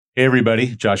Hey,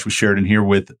 everybody. Joshua Sheridan here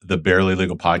with the Barely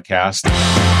Legal Podcast. They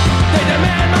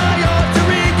demand my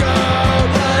alter ego,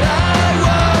 but I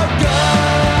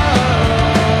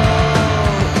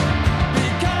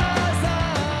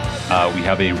won't go. We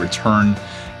have a return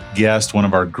guest, one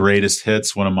of our greatest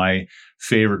hits, one of my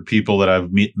favorite people that I've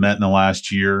met in the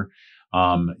last year.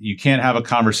 You can't have a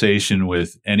conversation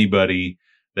with anybody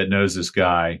that knows this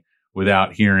guy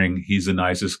without hearing he's the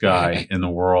nicest guy in the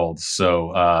world.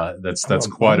 So that's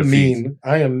quite a feat.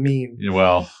 I am mean.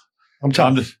 Well, I'm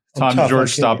tough. Tom DeGeorge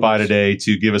stopped by today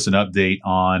to give us an update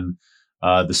on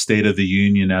the state of the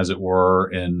union, as it were,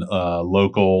 in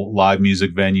local live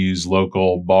music venues,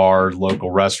 local bars, local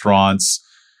restaurants,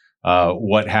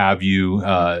 what have you.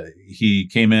 He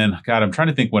came in. God, I'm trying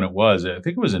to think when it was. I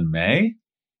think it was in May.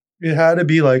 It had to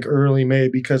be like early May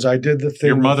because I did the thing.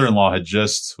 Your mother-in-law had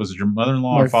just, was it your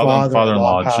mother-in-law or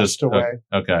father-in-law had just away.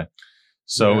 Okay.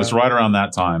 So It was right around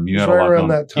that time. You had right a lot around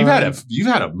going. That time. You've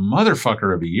had a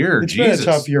motherfucker of a year. It's Jesus. been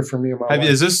a tough year for me in my life.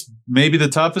 Is this maybe the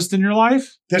toughest in your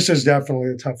life? This is definitely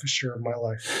the toughest year of my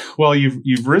life. Well,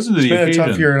 you've risen to the occasion. It's been a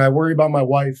tough year, and I worry about my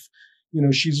wife. You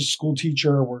know, she's a school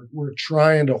teacher. We're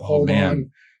trying to hold on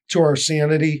to our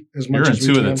sanity as much as we can.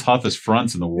 You're in two of the toughest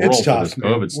fronts in the world it's tough, for this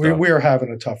COVID stuff. We are having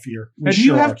a tough year. Do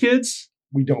you have kids?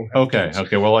 We don't have kids.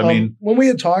 Okay. Well, I mean, when we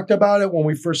had talked about it, when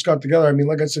we first got together, I mean,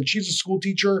 like I said, she's a school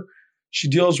teacher. She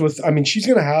deals with, she's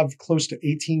going to have close to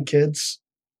 18 kids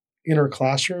in her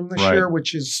classroom this year,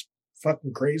 which is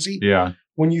fucking crazy. Yeah.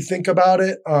 When you think about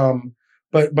it.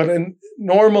 But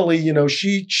normally, you know,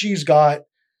 she's got,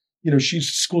 you know, she's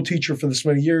a school teacher for this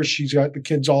many years. She's got the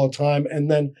kids all the time. And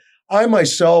then I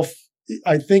myself,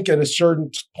 I think at a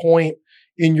certain point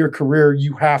in your career,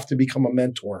 you have to become a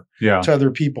mentor to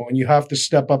other people and you have to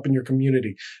step up in your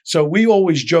community. So we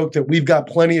always joke that we've got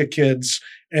plenty of kids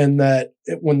and that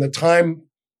when the time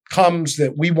comes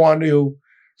that we want to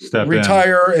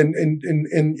retire and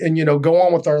you know, go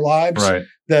on with our lives,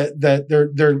 that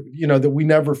they're you know, that we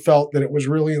never felt that it was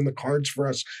really in the cards for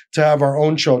us to have our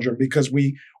own children because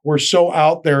we were so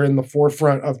out there in the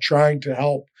forefront of trying to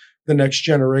help the next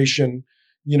generation,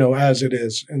 you know, as it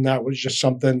is. And that was just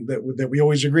something that we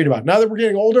always agreed about. Now that we're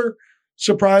getting older,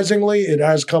 surprisingly, it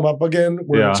has come up again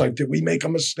where it's like, did we make a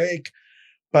mistake?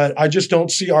 But I just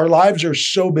don't see, our lives are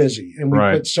so busy and we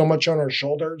put so much on our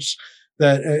shoulders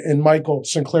that, and Michael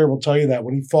Sinclair will tell you that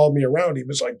when he followed me around, he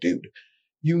was like, dude,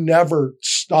 you never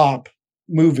stop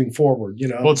moving forward, you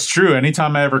know? Well, it's true.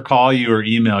 Anytime I ever call you or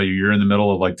email you, you're in the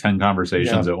middle of like 10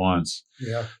 conversations at once.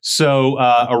 Yeah. So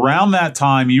around that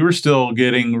time, you were still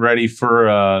getting ready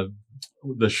for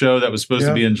the show that was supposed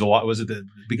to be in July. Was it the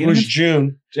beginning? It was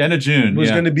June. End of June. It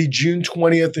was going to be June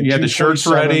 20th. And you had the shirts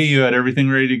ready. You had everything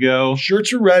ready to go.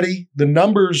 Shirts are ready. The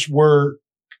numbers were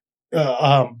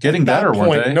getting better,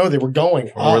 weren't they? No, they were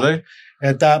going up. Were they?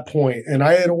 At that point. And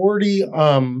I had already,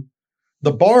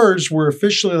 the bars were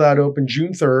officially allowed to open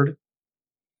June 3rd.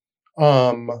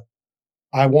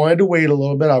 I wanted to wait a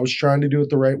little bit. I was trying to do it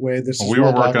the right way. We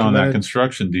were working on that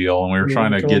construction deal and we were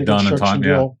trying to get done in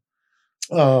time.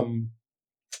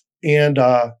 And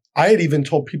I had even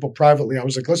told people privately, I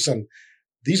was like, listen,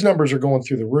 these numbers are going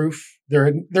through the roof. There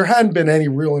hadn't been any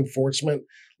real enforcement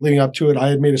leading up to it. I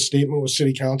had made a statement with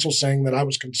city council saying that I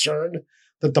was concerned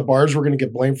that the bars were going to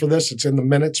get blamed for this. It's in the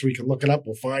minutes. We can look it up.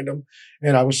 We'll find them.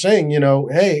 And I was saying, you know,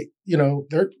 hey, you know,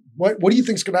 what do you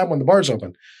think is going to happen when the bars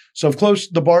open? So of course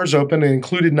the bars open and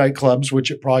included nightclubs, which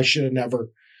it probably should have never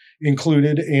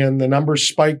included. And the numbers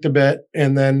spiked a bit.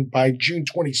 And then by June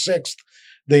 26th,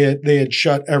 they had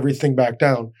shut everything back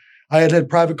down. I had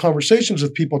private conversations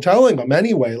with people telling them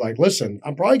anyway, like, listen,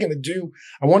 I'm probably going to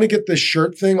I want to get this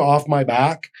shirt thing off my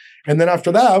back. And then after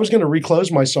that, I was going to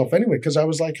reclose myself anyway, because I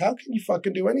was like, how can you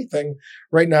fucking do anything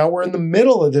right now? We're in the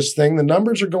middle of this thing. The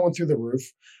numbers are going through the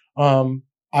roof.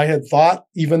 I had thought,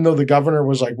 even though the governor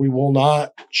was like, we will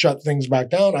not shut things back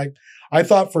down, I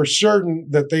thought for certain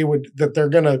that they're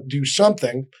going to do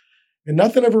something. And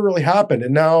nothing ever really happened.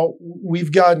 And now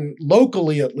we've gotten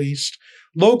locally, at least,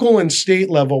 local and state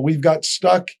level, we've got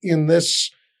stuck in this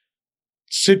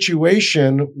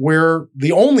situation where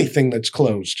the only thing that's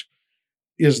closed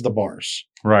is the bars.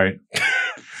 Right.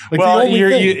 Like well,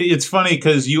 it's funny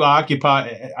because you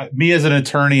occupy me as an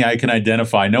attorney. I can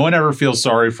identify. No one ever feels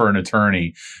sorry for an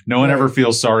attorney. No one ever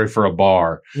feels sorry for a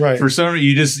bar. Right. For some,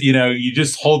 you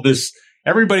just hold this.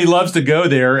 Everybody loves to go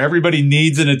there. Everybody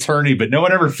needs an attorney, but no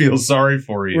one ever feels sorry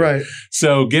for you. Right.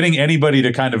 So getting anybody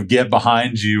to kind of get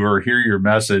behind you or hear your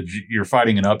message, you're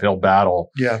fighting an uphill battle.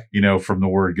 Yeah. From the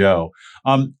word go.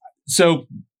 So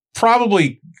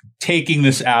probably taking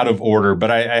this out of order, but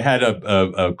I had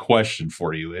a question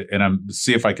for you, and I'm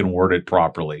see if I can word it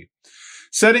properly.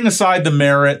 setting aside the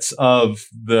merits of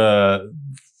the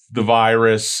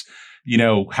virus,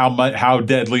 how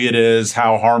deadly it is,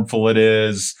 how harmful it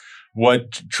is,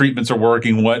 what treatments are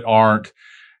working, what aren't.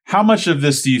 How much of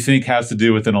this do you think has to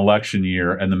do with an election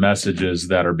year and the messages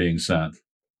that are being sent?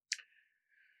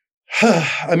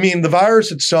 I mean, the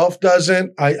virus itself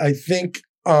doesn't. I think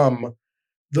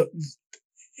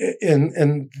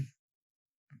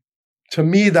to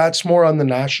me, that's more on the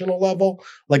national level.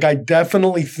 Like, I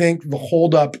definitely think the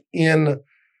holdup in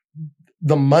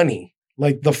the money,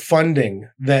 like the funding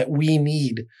that we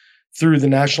need through the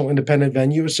National Independent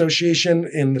Venue Association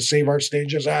in the Save Our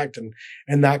Stages Act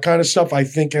and that kind of stuff, I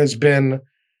think has been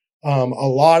a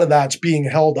lot of that's being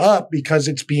held up because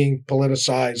it's being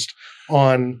politicized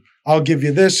on, I'll give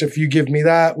you this, if you give me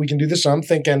that, we can do this. So I'm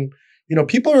thinking,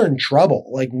 people are in trouble.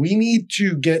 Like, we need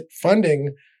to get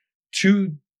funding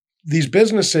to these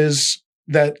businesses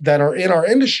that are in our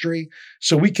industry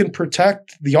so we can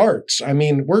protect the arts. I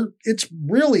mean, it's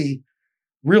really,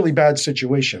 really bad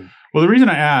situation. Well, the reason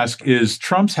I ask is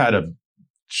Trump's had a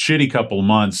shitty couple of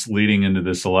months leading into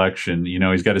this election.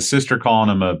 He's got his sister calling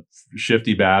him a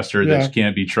shifty bastard that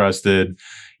can't be trusted.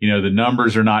 The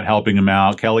numbers are not helping him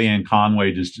out. Kellyanne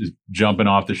Conway just jumping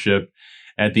off the ship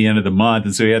at the end of the month.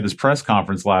 And so he had this press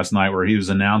conference last night where he was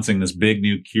announcing this big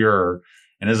new cure.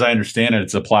 And as I understand it,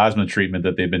 it's a plasma treatment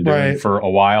that they've been doing for a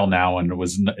while now, and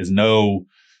is no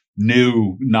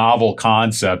new novel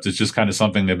concept. It's just kind of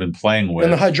something they've been playing with.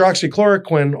 And the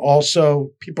hydroxychloroquine also,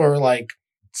 people are like,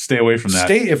 stay away from that.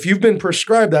 If you've been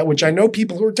prescribed that, which I know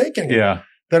people who are taking it,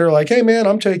 that are like, hey man,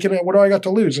 I'm taking it. What do I got to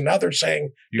lose? And now they're saying,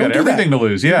 you got everything to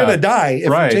lose. Yeah. You're going to die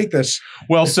if you take this.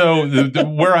 Well, so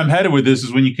where I'm headed with this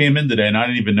is when you came in today, and I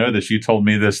didn't even know this, you told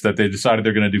me this, that they decided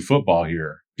they're going to do football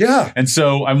here. Yeah. And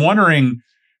so I'm wondering,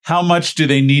 how much do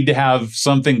they need to have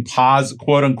something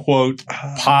quote unquote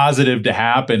positive to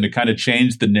happen to kind of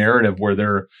change the narrative where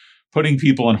they're putting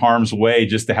people in harm's way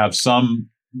just to have some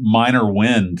minor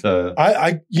win to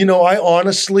I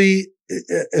honestly,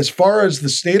 as far as the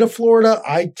state of Florida,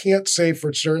 I can't say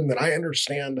for certain that I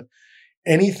understand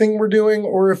anything we're doing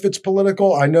or if it's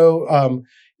political. I know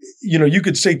you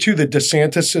could say too that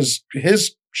DeSantis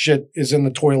his shit is in the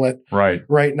toilet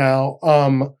right now.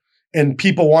 And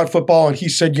people want football. And he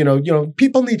said,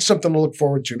 people need something to look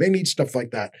forward to. They need stuff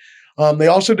like that. They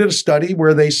also did a study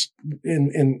where they,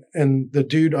 in the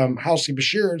dude, Halsey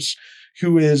Bashirs,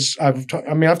 who is, I've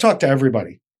talked to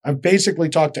everybody. I've basically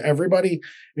talked to everybody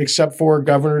except for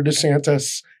Governor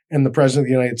DeSantis and the President of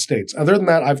the United States. Other than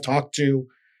that, I've talked to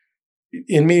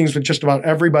in meetings with just about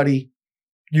everybody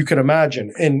you can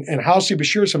imagine. And Halsey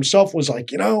Bashirs himself was like,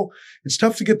 it's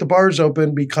tough to get the bars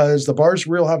open because the bars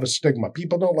really have a stigma.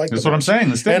 People don't like That's what I'm saying,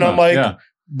 the stigma. And I'm like,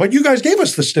 but you guys gave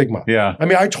us the stigma. Yeah. I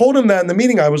mean, I told him that in the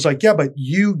meeting. I was like, yeah, but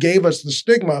you gave us the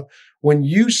stigma when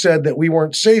you said that we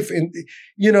weren't safe. And,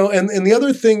 and the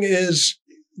other thing is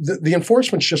the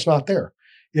enforcement's just not there.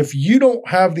 If you don't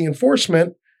have the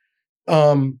enforcement,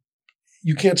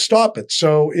 you can't stop it.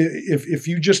 So if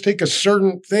you just take a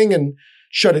certain thing and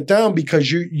shut it down because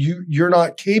you're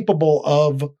not capable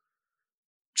of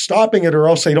stopping it, or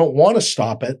else they don't want to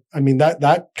stop it. I mean,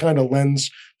 that kind of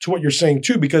lends to what you're saying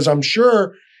too, because I'm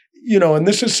sure, and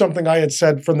this is something I had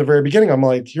said from the very beginning. I'm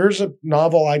like, here's a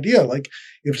novel idea. Like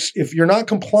if you're not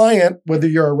compliant, whether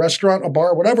you're a restaurant, a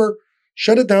bar, whatever,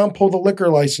 shut it down, pull the liquor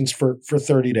license for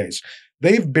 30 days.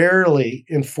 They've barely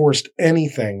enforced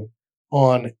anything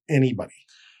on anybody.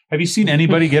 Have you seen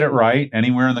anybody get it right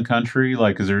anywhere in the country?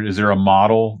 Like, is there a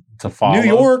model to follow? New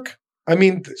York. I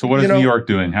mean, so what is New York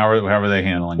doing? How are they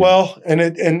handling it? Well,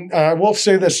 and I will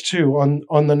say this too,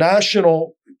 on the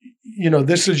national,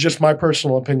 this is just my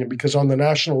personal opinion, because on the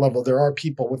national level, there are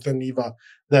people within NEVA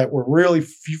that were really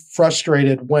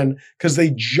frustrated because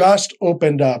they just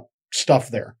opened up stuff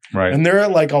there. Right. And they're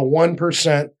at like a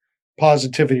 1%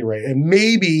 positivity rate. And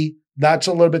maybe that's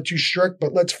a little bit too strict,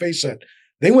 but let's face it,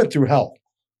 they went through hell.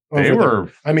 They were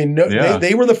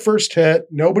the first hit.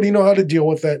 Nobody knew how to deal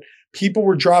with it. People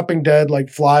were dropping dead like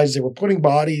flies. They were putting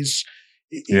bodies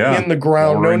in the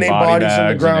ground, no-name bodies in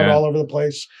the ground all over the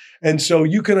place. And so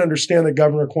you can understand that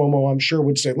Governor Cuomo, I'm sure,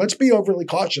 would say, let's be overly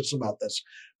cautious about this.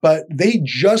 But they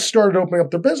just started opening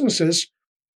up their businesses.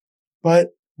 But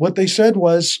what they said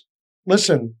was,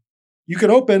 listen, you can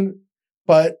open,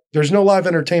 but there's no live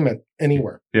entertainment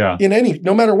anywhere. Yeah.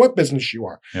 No matter what business you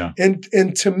are. Yeah.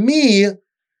 And to me,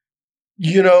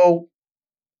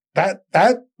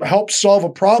 that helps solve a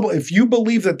problem. If you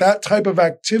believe that type of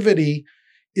activity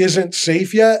isn't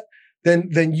safe yet,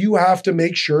 then you have to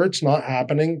make sure it's not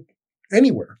happening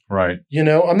anywhere. Right.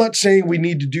 I'm not saying we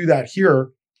need to do that here.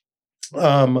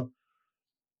 But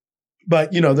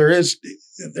but there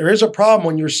is a problem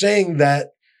when you're saying that.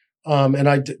 And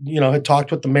I, had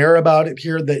talked with the mayor about it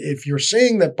here, that if you're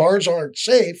saying that bars aren't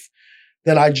safe,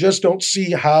 then I just don't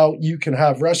see how you can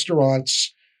have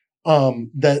restaurants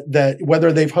that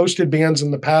whether they've hosted bands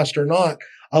in the past or not,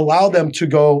 allow them to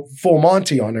go full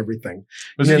Monty on everything.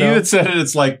 Was it you that said it?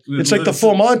 It's like the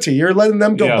full Monty. You're letting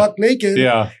them go buck naked.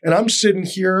 Yeah. And I'm sitting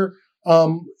here,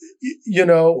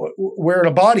 wearing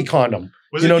a body condom.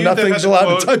 Nothing's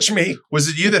allowed to touch me. Was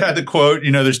it you that had the quote,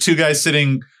 there's two guys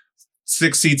sitting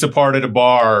 6 seats apart at a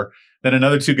bar, then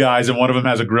another two guys, and one of them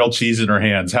has a grilled cheese in her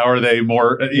hands. How are they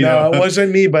more, No, it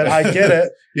wasn't me, but I get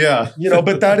it. Yeah.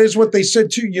 But that is what they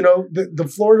said too.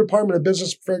 The Florida Department of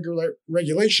Business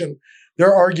Regulation,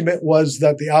 their argument was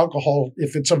that the alcohol,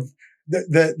 if it's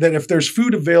that if there's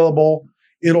food available,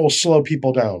 it'll slow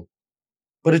people down.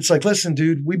 But it's like, listen,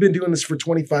 dude, we've been doing this for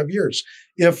 25 years.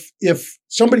 If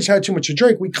somebody's had too much to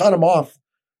drink, we cut them off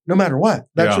no matter what.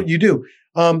 That's what you do.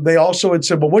 They also had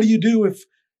said, but what do you do if,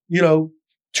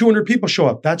 200 people show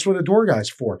up? That's what a door guy's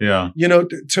for. Yeah.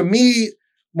 To me,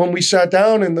 when we sat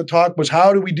down and the talk was,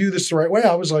 how do we do this the right way?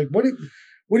 I was like, what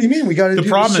do you mean? We got to do the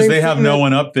problem is they have no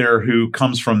one up there who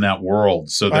comes from that world.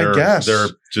 So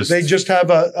they just have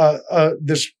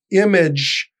this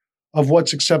image of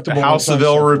what's acceptable. A house of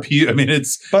ill repute. I mean,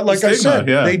 but like I said,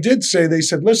 they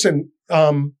said, listen,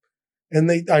 and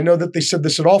I know that they said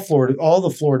this at all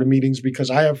the Florida meetings, because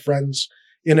I have friends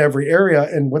in every area.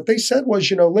 And what they said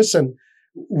was, listen,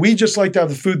 we just like to have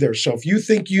the food there. So if you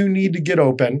think you need to get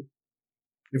open,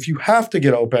 if you have to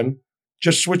get open,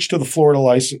 just switch to the Florida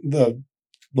license,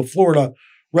 the Florida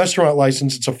restaurant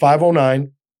license. It's a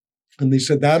 509. And they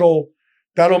said that'll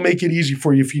make it easy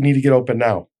for you if you need to get open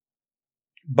now.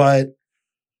 But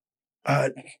I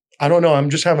don't know. I'm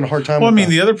just having a hard time. Well,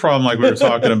 the other problem, like we were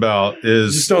talking about,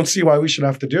 is just don't see why we should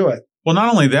have to do it. Well,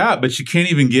 not only that, but you can't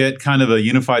even get kind of a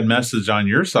unified message on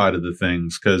your side of the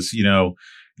things, because, you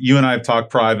and I have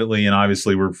talked privately, and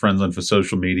obviously we're friends on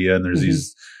social media, and there's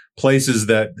these places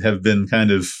that have been kind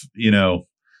of,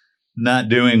 not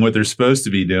doing what they're supposed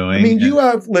to be doing. You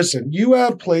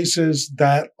have places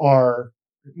that are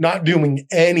not doing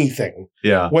anything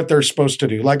what they're supposed to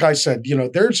do. Like I said,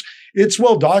 it's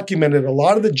well documented. A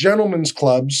lot of the gentlemen's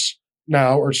clubs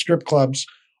now, or strip clubs,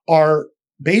 are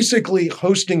basically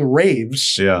hosting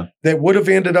raves that would have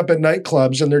ended up at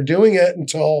nightclubs, and they're doing it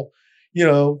until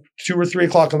 2 or 3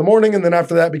 o'clock in the morning, and then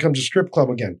after that becomes a strip club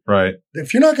again. Right.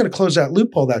 If you're not going to close that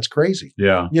loophole, that's crazy.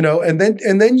 Yeah. And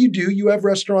then you have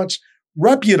restaurants,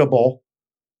 reputable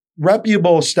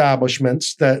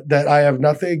establishments that I have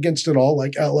nothing against at all,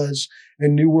 like Ella's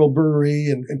and New World Brewery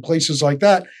and places like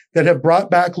that have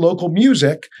brought back local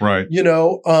music. Right.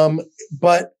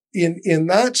 But in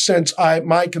that sense,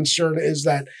 my concern is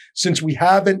that since we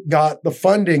haven't got the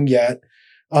funding yet,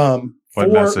 that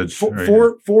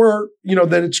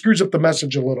it screws up the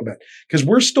message a little bit, because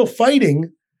we're still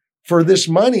fighting for this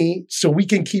money so we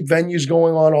can keep venues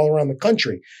going on all around the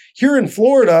country. Here in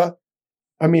Florida,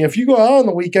 if you go out on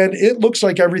the weekend, it looks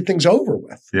like everything's over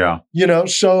with. Yeah.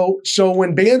 So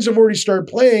when bands have already started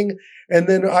playing, and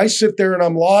then I sit there and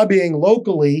I'm lobbying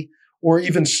locally or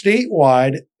even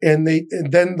statewide, and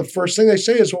then the first thing they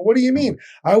say is, well, what do you mean?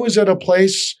 I was at a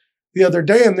place the other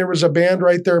day and there was a band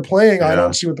right there playing. Yeah. I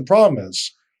don't see what the problem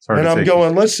is. And I'm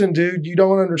going, listen, dude, you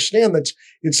don't understand that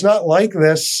it's not like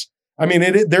this.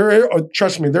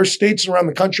 Trust me, there's states around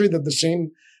the country that the same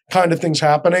kind of thing's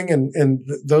happening, and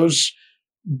those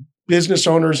business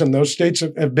owners in those states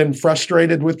have been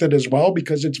frustrated with it as well,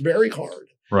 because it's very hard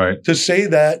to say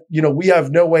that, we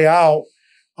have no way out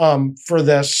for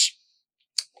this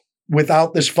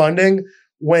without this funding,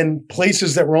 when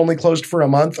places that were only closed for a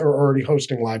month are already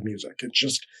hosting live music.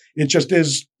 It just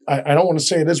is. I don't want to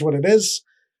say it is what it is,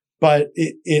 but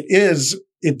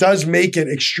it does make it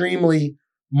extremely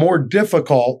more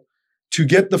difficult to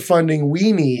get the funding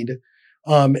we need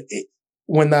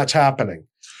when that's happening.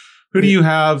 Who do you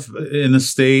have in the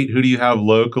state? Who do you have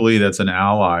locally that's an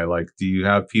ally? Like, do you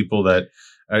have people that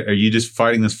are you just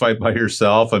fighting this fight by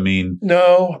yourself?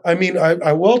 No.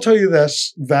 I will tell you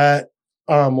this, that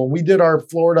when we did our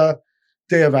Florida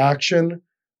Day of Action,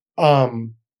 I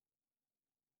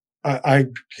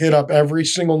hit up every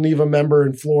single NEVA member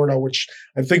in Florida, which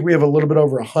I think we have a little bit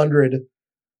over 100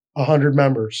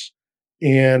 members.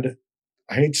 And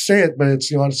I hate to say it, but it's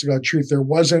the honest to God truth. There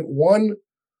wasn't one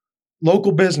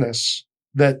local business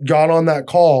that got on that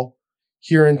call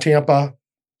here in Tampa,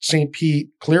 St. Pete,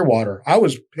 Clearwater. I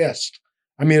was pissed.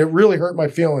 It really hurt my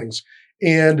feelings.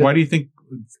 And why do you think?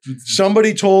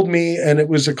 Somebody told me, and it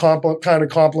was a kind of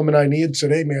compliment I needed,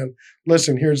 said, hey man,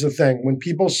 listen, here's the thing. When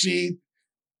people see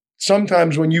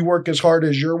sometimes when you work as hard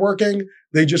as you're working,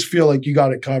 they just feel like you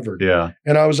got it covered. Yeah.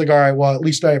 And I was like, all right, well, at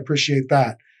least I appreciate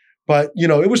that. But, you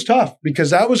know, it was tough because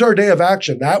that was our day of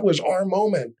action. That was our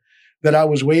moment that I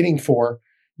was waiting for,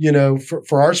 you know,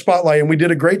 for our spotlight. And we did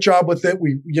a great job with it.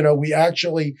 We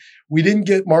didn't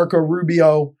get Marco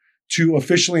Rubio to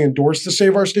officially endorse the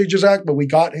Save Our Stages Act, but we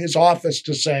got his office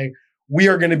to say, we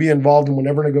are going to be involved in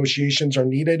whenever negotiations are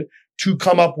needed to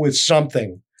come up with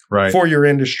something for your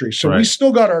industry. So we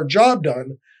still got our job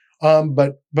done.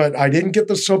 But I didn't get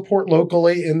the support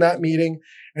locally in that meeting.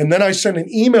 And then I sent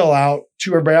an email out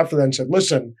to everybody after that and said,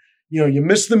 listen, you know, you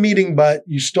missed the meeting, but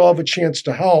you still have a chance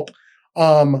to help.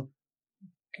 And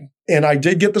I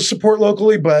did get the support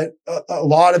locally, but a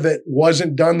lot of it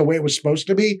wasn't done the way it was supposed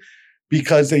to be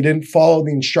because they didn't follow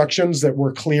the instructions that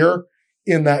were clear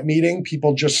in that meeting.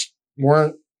 People just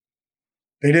they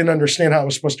didn't understand how it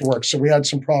was supposed to work. So we had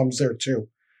some problems there too.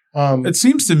 It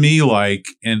seems to me like,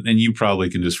 and you probably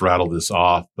can just rattle this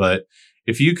off, but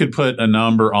if you could put a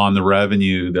number on the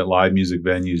revenue that live music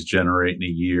venues generate in a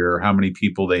year, how many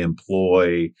people they employ,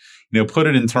 you know, put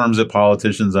it in terms that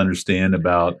politicians understand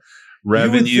about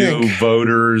revenue,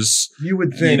 voters. You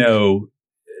would think, you know,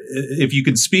 if you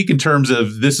can speak in terms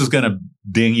of this is going to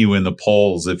ding you in the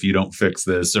polls if you don't fix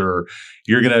this, or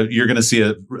you're gonna see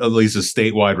at least a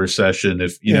statewide recession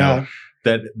if you know.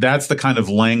 That's the kind of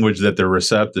language that they're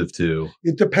receptive to.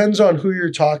 It depends on who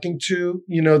you're talking to.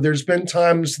 You know, there's been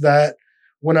times that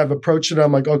when I've approached it,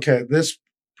 I'm like, okay, this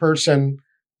person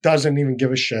doesn't even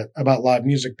give a shit about live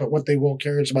music, but what they will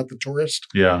care is about the tourist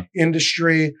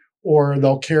industry, or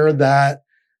they'll care that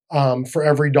for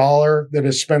every dollar that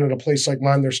is spent at a place like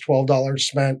mine, there's $12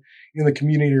 spent in the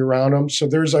community around them. So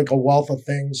there's like a wealth of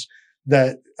things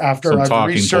that after I've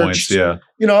researched, you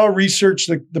know, I'll research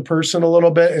the person a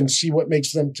little bit and see what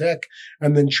makes them tick,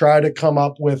 and then try to come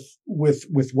up with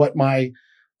what my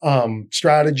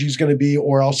strategy is going to be,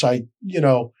 or else I, you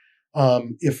know,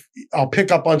 if I'll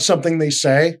pick up on something they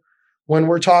say when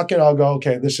we're talking, I'll go,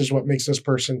 okay, this is what makes this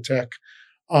person tick.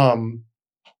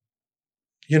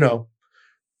 You know,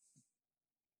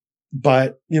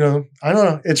 but you know, I don't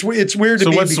know. It's weird to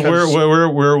me. So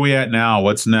where are we at now?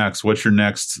 What's next? What's your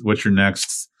next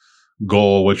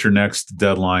goal? What's your next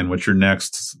deadline? What's your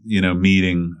next, you know,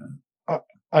 meeting?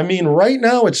 I mean, right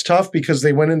now it's tough because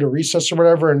they went into recess or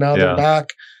whatever, and now they're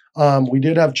back. We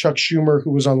did have Chuck Schumer,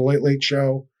 who was on the Late Late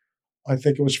Show. I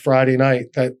think it was Friday night,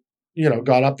 that, you know,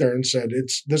 got up there and said,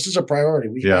 this is a priority.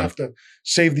 We have to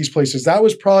save these places. That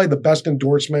was probably the best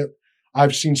endorsement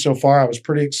I've seen so far. I was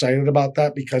pretty excited about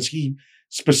that because he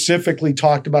specifically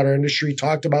talked about our industry,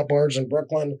 talked about bars in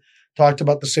Brooklyn, talked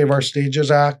about the Save Our Stages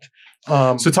Act.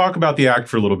 So talk about the act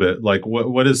for a little bit. Like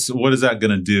what is that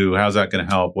going to do? How's that going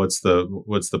to help? What's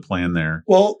the plan there?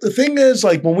 Well, the thing is,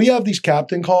 like, when we have these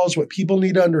captain calls, what people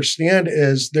need to understand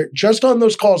is that just on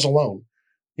those calls alone,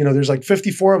 you know, there's like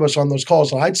 54 of us on those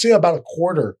calls. And I'd say about a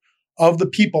quarter of the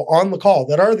people on the call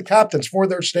that are the captains for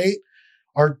their state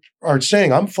are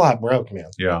saying, I'm flat broke,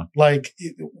 man. Yeah. Like,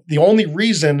 the only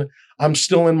reason I'm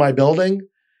still in my building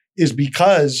is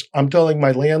because I'm telling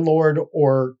my landlord,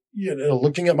 or, you know,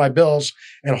 looking at my bills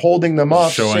and holding them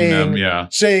up,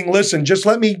 saying, listen, just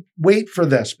let me wait for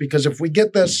this, because if we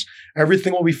get this,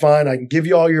 everything will be fine. I can give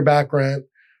you all your back rent.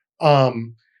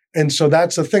 And so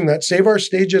that's the thing. That Save Our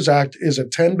Stages Act is a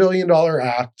 $10 billion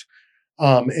act.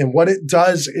 And what it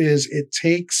does is it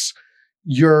takes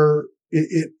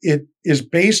it is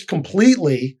based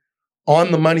completely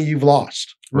on the money you've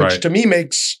lost, which to me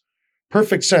makes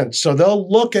perfect sense. So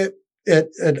they'll look at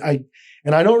I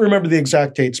don't remember the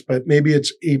exact dates, but maybe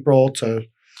it's April to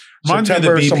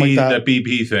September or something like that. That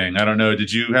BP thing. I don't know.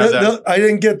 Did you have that? I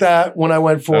didn't get that when I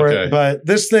went for it, but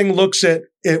this thing looks at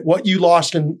what you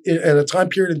lost at a time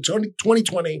period in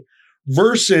 2020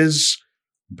 versus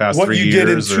what you did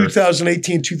in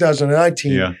 2018,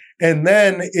 2019. Yeah. And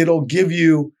then it'll give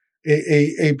you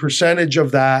a percentage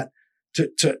of that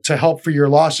to help for your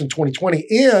loss in 2020.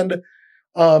 And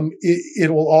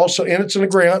it will also, and it's in a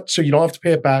grant, so you don't have to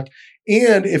pay it back.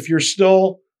 And if you're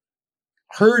still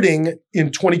hurting in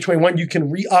 2021, you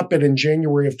can re-up it in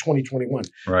January of 2021.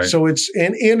 Right. So it's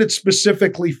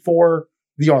specifically for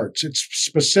the arts. It's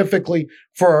specifically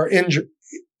for our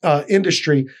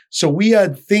industry. So we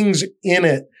had things in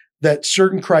it that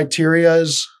certain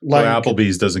criterias, like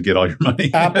Applebee's doesn't get all your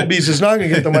money. Applebee's is not going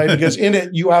to get the money because in it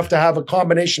you have to have a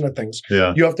combination of things.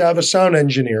 Yeah. You have to have a sound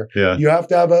engineer. Yeah. You have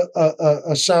to have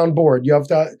a sound board. You have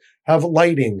to have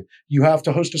lighting. You have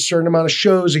to host a certain amount of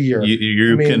shows a year.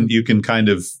 You can kind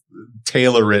of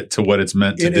tailor it to what it's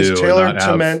meant to do. It is tailored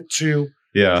meant to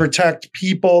protect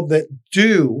people that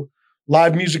do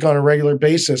live music on a regular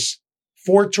basis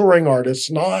for touring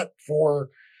artists, not for,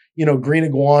 Green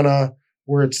Iguana,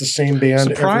 where it's the same band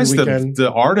Surprised every weekend.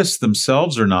 the artists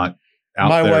themselves are not out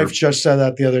My there. wife just said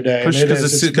that the other day.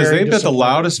 Because they've got the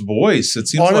loudest voice. It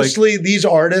seems honestly, these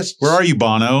artists. Where are you,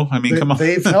 Bono? I mean, come on.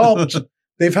 They've helped.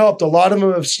 They've helped. A lot of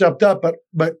them have stepped up,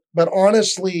 but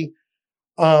honestly,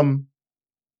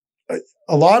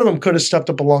 a lot of them could have stepped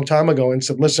up a long time ago and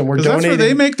said, "Listen, we're donating. That's where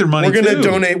they make their money. We're going to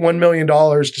donate $1 million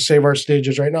to save our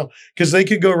stages right now," because they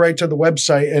could go right to the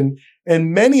website,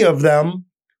 and many of them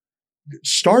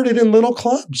started in little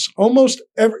clubs. Almost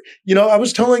every, I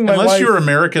was telling my wife, unless you're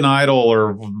American Idol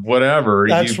or whatever,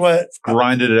 that's what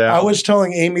grinded it out. I was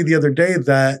telling Amy the other day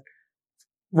that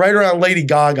right around Lady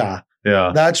Gaga,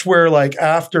 that's where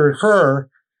after her,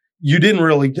 you didn't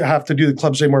really have to do the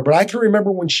clubs anymore. But I can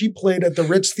remember when she played at the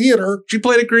Ritz Theater. She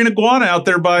played at Green Iguana out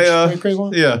there by but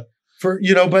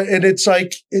it's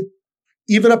it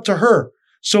even up to her.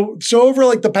 So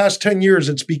over the past 10 years,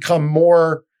 it's become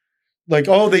more they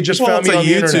just found me on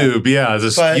the YouTube. internet. Yeah,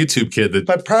 this YouTube kid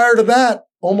But prior to that,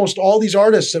 almost all these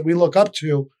artists that we look up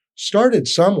to started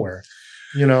somewhere.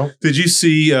 Did you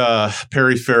see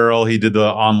Perry Farrell? He did the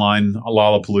online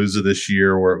Lollapalooza this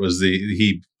year, where it was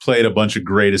he played a bunch of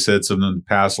greatest hits of the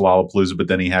past Lollapalooza, but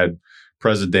then he had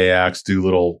present day acts do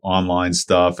little online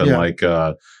stuff, and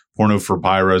Porno for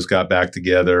Pyros got back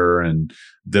together and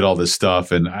did all this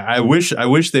stuff. And I wish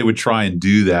they would try and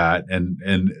do that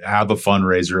and have a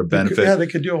fundraiser, a benefit. They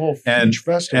could do a whole huge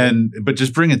festival, but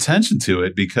just bring attention to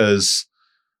it because.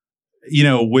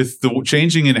 With the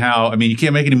changing in how, you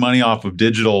can't make any money off of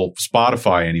digital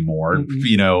Spotify anymore,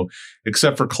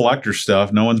 except for collector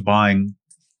stuff. No one's buying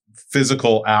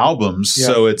physical albums. Yeah.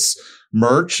 So it's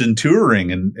merch and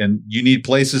touring and you need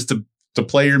places to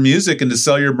play your music and to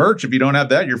sell your merch. If you don't have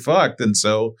that, you're fucked. And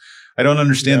so I don't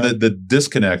understand the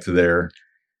disconnect there.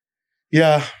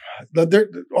 Yeah.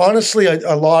 Honestly,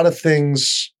 a lot of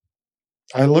things,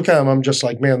 I look at them, I'm just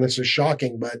like, man, this is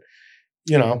shocking. But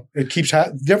it keeps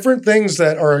different things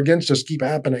that are against us keep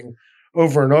happening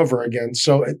over and over again.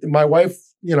 So my wife,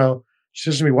 she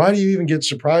says to me, "Why do you even get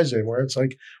surprised anymore?" It's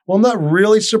like, well, I'm not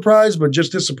really surprised, but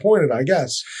just disappointed, I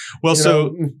guess. Well,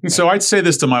 so I'd say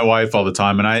this to my wife all the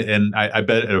time, and I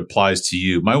bet it applies to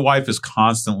you. My wife is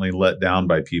constantly let down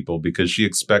by people because she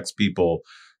expects people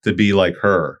to be like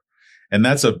her. And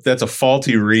that's a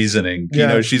faulty reasoning.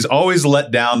 Yeah. She's always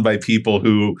let down by people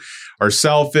who are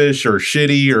selfish or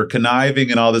shitty or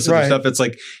conniving and all this other stuff. It's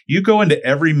like you go into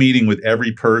every meeting with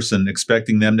every person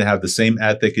expecting them to have the same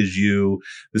ethic as you,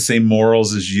 the same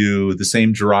morals as you, the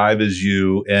same drive as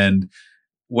you. And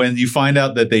when you find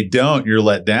out that they don't, you're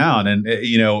let down. And,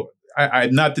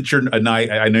 I'm not that you're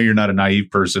I know you're not a naive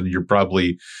person. You're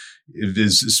probably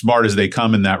as smart as they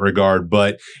come in that regard,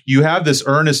 but you have this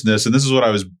earnestness. And this is what I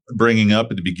was bringing up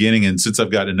at the beginning. And since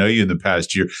I've gotten to know you in the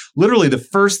past year, literally the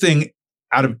first thing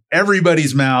out of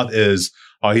everybody's mouth is,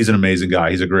 "Oh, he's an amazing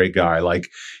guy. He's a great guy." Like,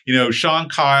 Sean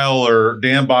Kyle or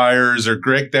Dan Byers or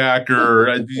Greg Dacker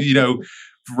or,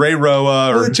 Ray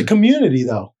Roa. Well, it's a community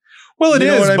though. Well, it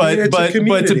is, but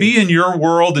to be in your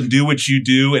world and do what you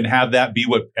do and have that be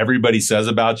what everybody says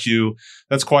about you,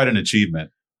 that's quite an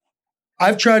achievement.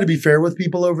 I've tried to be fair with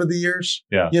people over the years.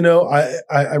 Yeah.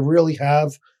 I really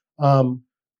have. When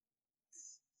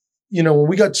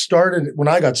I got started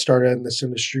in this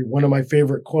industry, one of my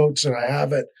favorite quotes, and I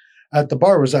have it at the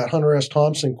bar, was that Hunter S.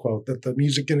 Thompson quote that the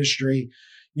music industry,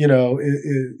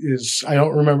 is I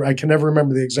don't remember. I can never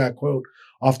remember the exact quote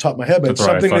off the top of my head, but it's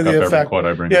something to the effect.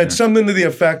 It's something to the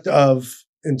effect of,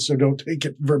 and so don't take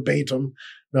it verbatim.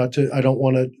 I don't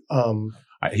want to.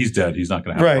 He's dead. He's not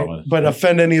going to have a problem with it. But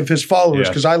offend any of his followers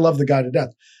because I love the guy to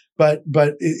death. But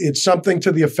it's something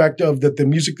to the effect of that the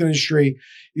music industry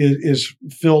is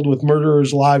filled with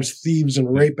murderers, lives, thieves, and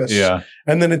rapists. Yeah.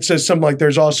 And then it says something like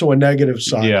there's also a negative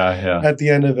side at the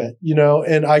end of it.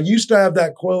 And I used to have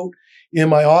that quote in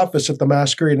my office at the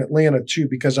Masquerade in Atlanta too,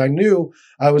 because I knew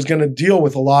I was going to deal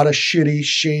with a lot of shitty,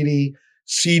 shady,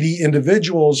 seedy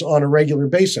individuals on a regular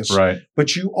basis. Right.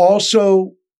 But you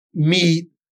also meet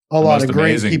a lot of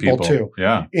great people too.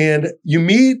 Yeah. And you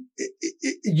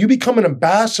become an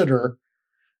ambassador,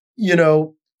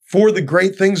 for the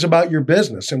great things about your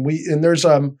business. And there's,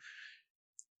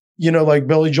 like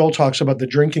Billy Joel talks about the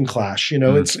drinking clash,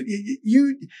 it's,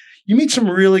 you meet some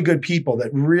really good people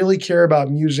that really care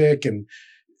about music and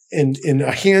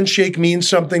a handshake means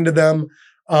something to them.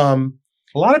 A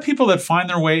lot of people that find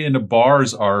their way into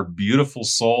bars are beautiful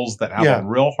souls that have a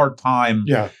real hard time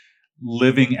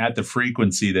living at the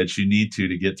frequency that you need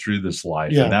to get through this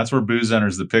life. And that's where booze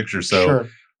enters the picture. So,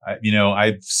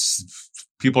 I've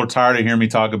people are tired of hearing me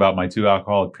talk about my two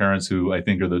alcoholic parents, who I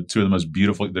think are the two of the most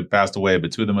beautiful, that passed away,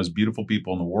 but two of the most beautiful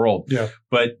people in the world. Yeah.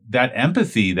 But that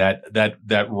empathy,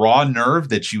 that raw nerve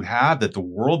that you have, that the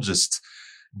world just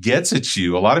gets at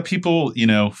you. A lot of people,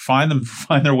 find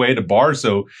their way to bars.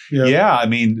 So yeah, I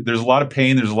mean, there's a lot of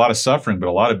pain, there's a lot of suffering, but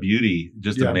a lot of beauty,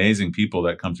 just amazing people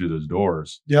that come through those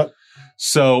doors. Yep.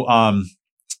 So,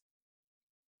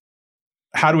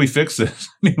 how do we fix this?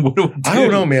 I mean, what do we do? I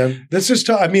don't know, man. This is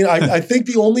tough. I mean, I think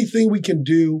the only thing we can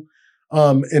do,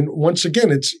 and once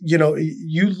again, it's,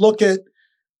 you look at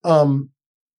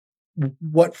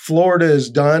what Florida has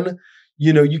done,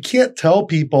 you can't tell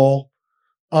people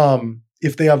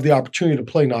if they have the opportunity to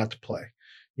play, not to play.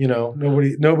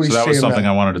 Nobody's So that was saying something that.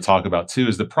 I wanted to talk about too,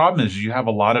 is the problem is you have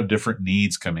a lot of different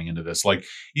needs coming into this. Like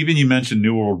even you mentioned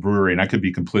New World Brewery, and I could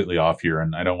be completely off here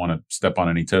and I don't want to step on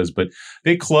any toes, but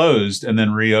they closed and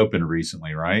then reopened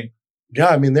recently, right? Yeah,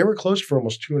 I mean, they were closed for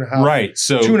almost 2.5. Right.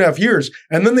 So 2.5 years.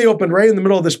 And then they opened right in the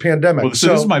middle of this pandemic. Well, so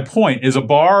this is my point, is a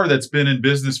bar that's been in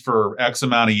business for X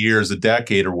amount of years, a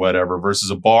decade or whatever, versus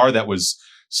a bar that was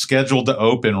scheduled to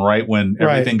open right when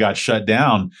everything got shut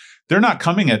down. They're not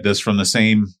coming at this from the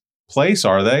same place,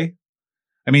 are they?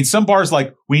 I mean, some bars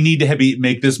like, we need to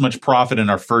make this much profit in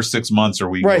our first 6 months or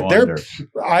we go under.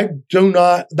 I do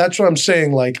not. That's what I'm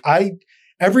saying. Like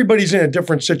everybody's in a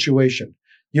different situation.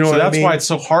 You know so what I that's mean? why it's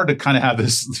so hard to kind of have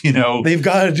this, They've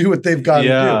got to do what they've got to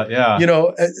do.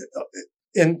 Yeah.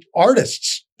 And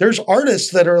artists, there's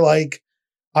artists that are like,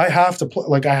 I have to play,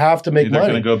 like I have to make They're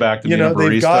money. going to go back to being a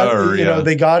barista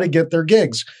they got to get their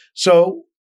gigs. So,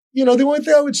 the only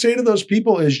thing I would say to those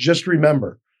people is just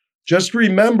remember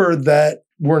that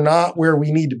we're not where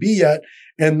we need to be yet.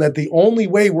 And that the only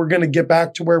way we're going to get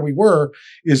back to where we were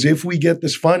is if we get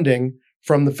this funding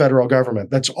from the federal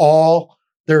government. That's all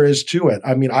there is to it.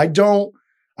 I mean,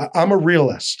 I'm a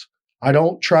realist. I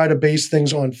don't try to base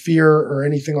things on fear or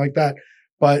anything like that.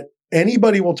 But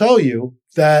anybody will tell you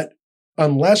that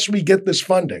unless we get this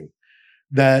funding,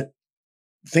 that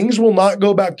things will not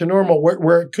go back to normal.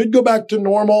 Where it could go back to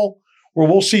normal, where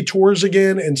we'll see tours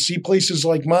again and see places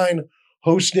like mine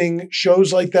hosting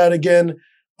shows like that again.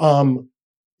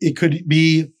 It could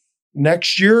be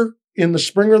next year in the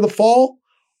spring or the fall,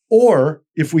 or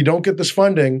if we don't get this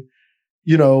funding,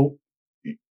 a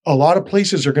lot of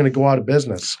places are going to go out of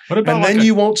business. And then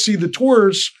you won't see the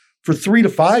tours for 3 to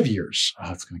 5 years.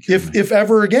 Oh, it's going to kill me. If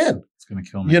ever again. It's going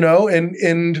to kill me.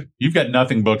 And you've got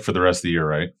nothing booked for the rest of the year,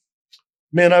 right?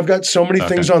 Man, I've got so many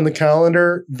things on the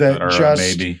calendar that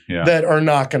that are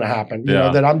not going to happen. You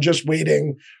know, that I'm just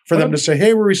waiting for them to say,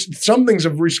 "Hey, some things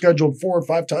have rescheduled 4 or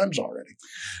 5 times already."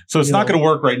 So it's not going to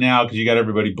work right now because you got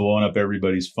everybody blowing up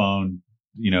everybody's phone.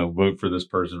 Vote for this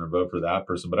person or vote for that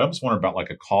person. But I was wondering about like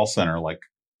a call center, like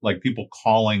people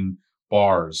calling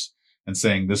bars and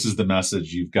saying, "This is the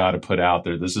message you've got to put out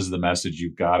there. This is the message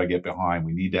you've got to get behind.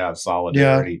 We need to have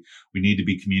solidarity. Yeah. We need to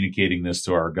be communicating this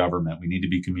to our government. We need to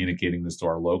be communicating this to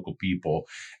our local people."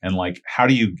 And like, how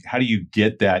do you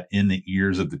get that in the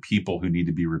ears of the people who need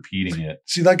to be repeating it?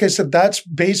 See, like I said, that's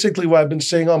basically what I've been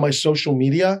saying on my social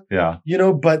media. Yeah.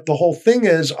 But the whole thing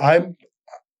is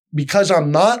because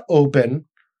I'm not open,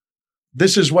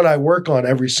 this is what I work on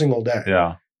every single day.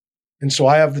 Yeah. And so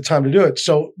I have the time to do it.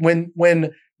 So when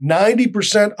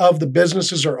 90% of the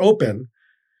businesses are open,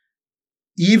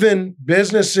 even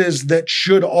businesses that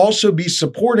should also be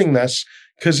supporting this,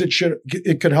 because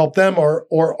it could help them,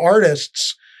 or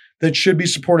artists that should be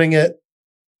supporting it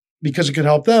because it could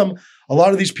help them. A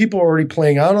lot of these people are already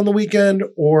playing out on the weekend,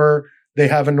 or they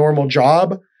have a normal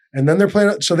job and then they're playing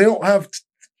out. So they don't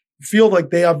feel like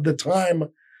they have the time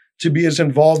to be as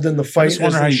involved in the fight. I just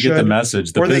wonder how you get the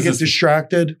message. Or they get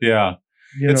distracted. Yeah.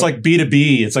 It's like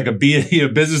B2B. It's like a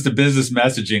business to business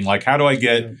messaging. Like, how do I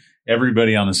get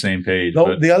everybody on the same page?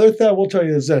 The other thing I will tell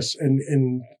you is this,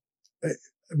 and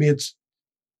I mean,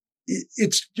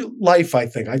 it's life. I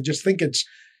think. I just think it's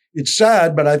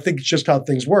sad, but I think it's just how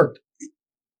things work.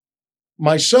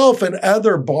 Myself and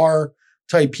other bar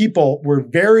type people were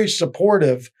very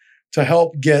supportive to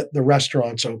help get the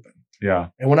restaurants open. Yeah.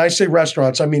 And when I say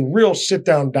restaurants, I mean real sit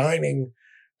down dining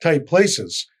type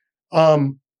places.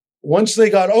 Once they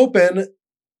got open,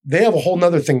 they have a whole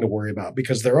nother thing to worry about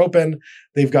because they're open.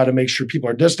 They've got to make sure people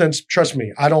are distanced. Trust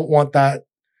me, I don't want that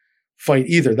fight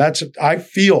either. I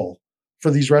feel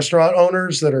for these restaurant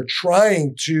owners that are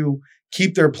trying to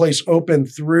keep their place open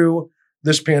through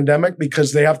this pandemic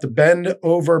because they have to bend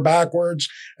over backwards.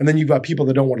 And then you've got people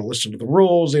that don't want to listen to the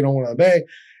rules. They don't want to obey.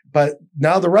 But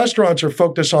now the restaurants are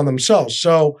focused on themselves.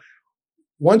 So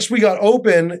once we got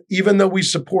open, even though we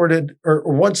supported, or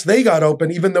once they got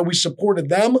open, even though we supported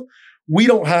them, we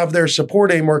don't have their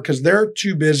support anymore because they're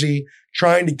too busy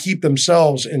trying to keep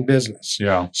themselves in business.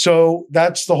 Yeah. So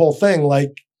that's the whole thing.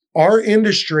 Like our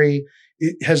industry,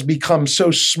 it has become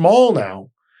so small now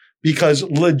because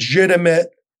legitimate,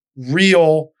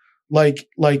 real,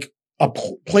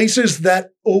 places that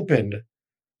opened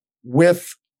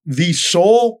with the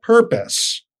sole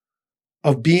purpose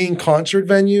of being concert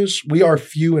venues, we are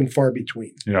few and far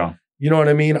between. Yeah. You know what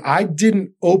I mean? I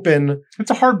didn't open.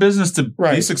 It's a hard business to be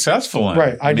Right. successful in.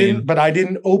 Right. I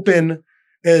didn't open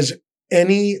as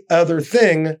any other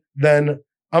thing than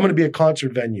I'm going to be a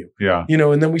concert venue. Yeah. You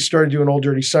know, and then we started doing Old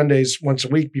Dirty Sundays once a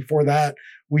week. Before that,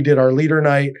 we did our leader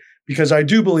night because I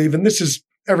do believe, and this is,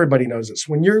 everybody knows this,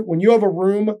 when you have a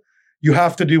room, you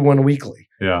have to do one weekly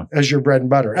Yeah. as your bread and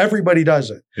butter. Everybody does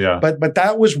it. Yeah. But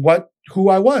that was who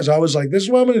I was. I was like, this is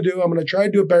what I'm going to do. I'm going to try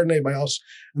to do it better than anybody else.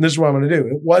 And this is what I'm going to do.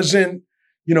 It wasn't,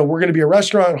 we're going to be a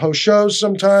restaurant, host shows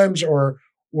sometimes, or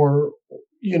a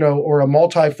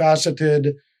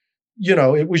multifaceted,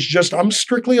 it was just, I'm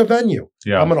strictly a venue.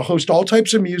 Yeah. I'm going to host all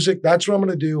types of music. That's what I'm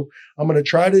going to do. I'm going to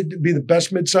try to be the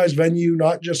best mid-sized venue,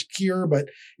 not just here, but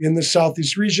in the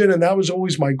Southeast region. And that was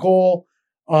always my goal.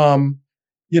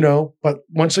 But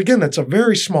once again, that's a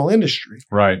very small industry,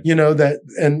 Right.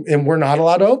 and we're not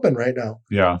allowed to open right now.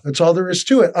 Yeah. That's all there is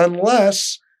to it,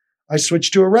 unless I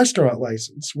switch to a restaurant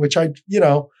license, which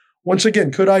once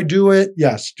again, could I do it?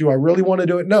 Yes. Do I really want to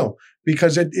do it? No,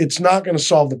 because it's not going to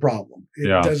solve the problem.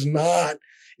 It does not.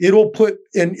 It'll put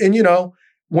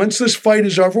once this fight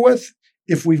is over with,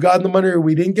 if we've gotten the money or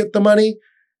we didn't get the money,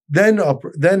 then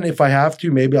if I have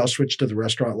to, maybe I'll switch to the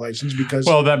restaurant license because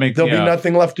there'll be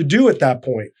nothing left to do at that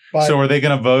point. But so are they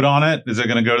going to vote on it? Is it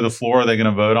going to go to the floor? Are they going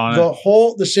to vote on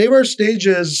it? the Save Our Stage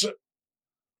is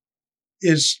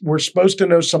we're supposed to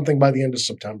know something by the end of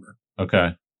September. Okay.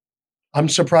 I'm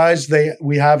surprised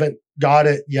we haven't got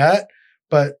it yet.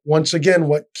 But once again,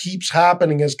 what keeps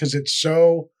happening is because it's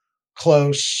so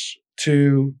close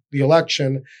to the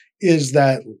election is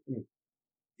that,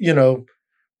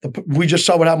 we just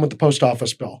saw what happened with the post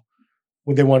office bill.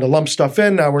 When they wanted to lump stuff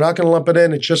in. Now we're not going to lump it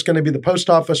in. It's just going to be the post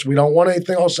office. We don't want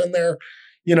anything else in there.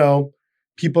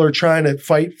 People are trying to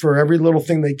fight for every little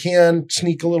thing they can,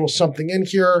 sneak a little something in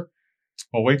here.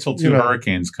 Well, wait till two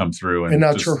hurricanes come through. And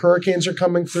now 2 hurricanes are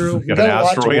coming through. We got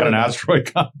an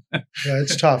asteroid coming. Yeah,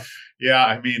 it's tough. Yeah,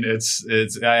 I mean,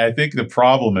 I think the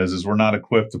problem is we're not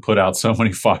equipped to put out so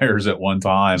many fires at one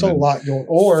time. It's a lot going on.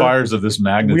 Or fires of this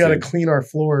magnitude. We got to clean our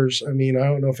floors. I mean, I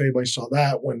don't know if anybody saw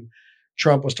that when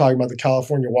Trump was talking about the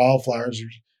California wildfires.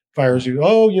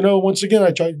 Once again,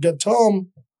 I tried to tell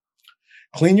them,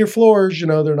 clean your floors.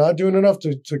 They're not doing enough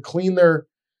to clean their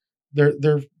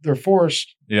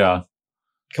forest. Yeah.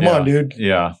 Come on, dude.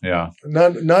 Yeah, yeah.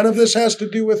 None of this has to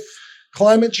do with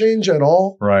climate change at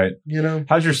all. Right.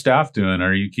 How's your staff doing?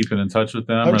 Are you keeping in touch with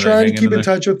them? I'm trying to keep in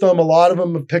touch with them. A lot of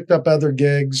them have picked up other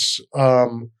gigs. I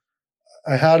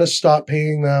had to stop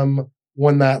paying them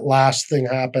when that last thing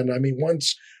happened. I mean,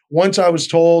 once I was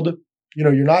told,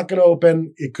 you're not going to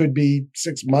open, it could be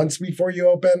 6 months before you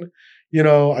open.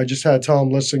 I just had to tell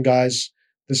them, listen, guys,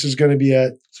 this is going to be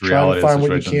it. Try to find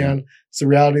what you can. Yeah. It's the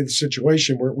reality of the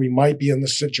situation where we might be in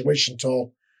this situation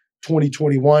till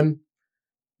 2021.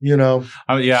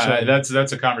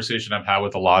 That's a conversation I've had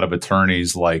with a lot of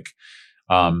attorneys. Like,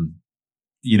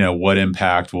 what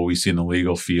impact will we see in the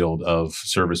legal field of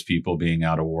service people being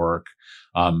out of work?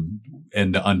 And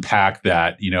to unpack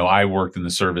that, I worked in the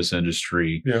service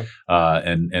industry,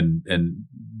 and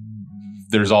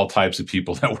there's all types of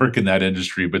people that work in that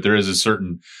industry, but there is a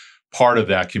certain part of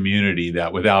that community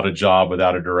that without a job,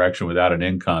 without a direction, without an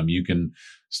income, you can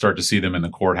start to see them in the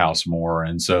courthouse more.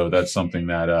 And so that's something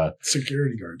that,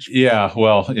 security guards. Yeah.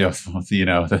 Well,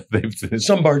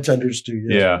 some bartenders do.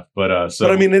 Yeah. But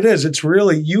I mean, it's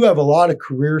really, you have a lot of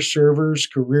career servers,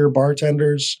 career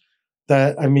bartenders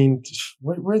that, I mean,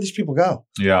 where do these people go?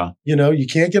 Yeah. You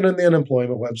can't get on the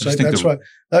unemployment website.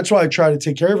 That's why I try to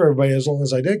take care of everybody as long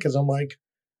as I did. Cause I'm like,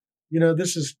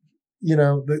 this is,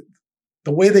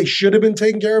 the way they should have been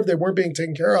taken care of, they weren't being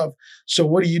taken care of. So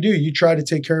what do? You try to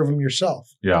take care of them yourself.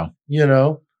 Yeah.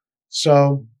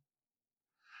 So.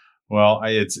 Well,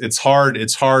 it's hard.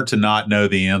 It's hard to not know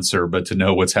the answer, but to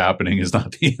know what's happening is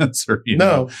not the answer.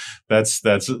 That's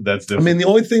different. I mean, the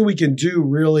only thing we can do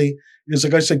really is,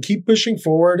 like I said, keep pushing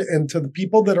forward. And to the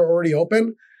people that are already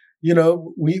open,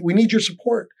 we need your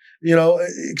support.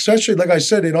 Especially, like I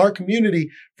said, in our community,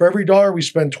 for every $1 we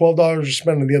spend, $12 we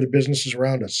spend on the other businesses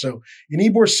around us. So in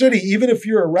Ybor City, even if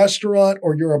you're a restaurant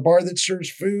or you're a bar that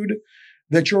serves food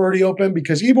that you're already open,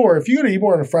 because Ybor, if you go to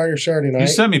Ybor on a Friday or Saturday night, you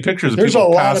sent me pictures of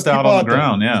people passed out on the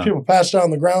ground. Yeah, people passed out on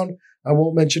the ground. I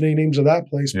won't mention any names of that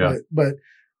place, but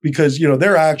because,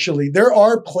 there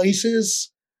are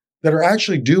places that are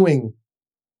actually doing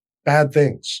bad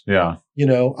things. Yeah.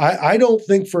 I don't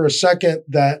think for a second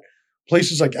that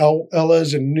places like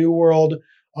Ella's and New World,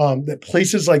 that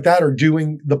places like that are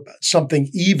doing something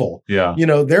evil. Yeah.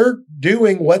 They're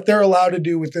doing what they're allowed to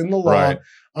do within the law. Right.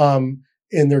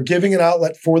 And they're giving an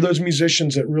outlet for those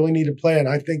musicians that really need to play. And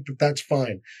I think that that's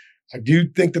fine. I do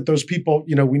think that those people,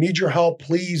 we need your help.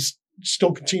 Please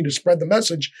still continue to spread the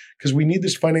message because we need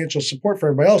this financial support for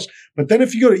everybody else. But then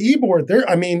if you go to eBoard,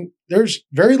 there's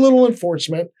very little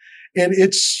enforcement and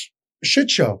it's a shit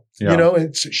show. Yeah.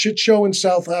 It's a shit show in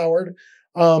South Howard.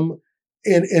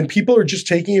 And people are just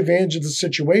taking advantage of the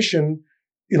situation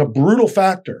in a brutal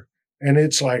factor. And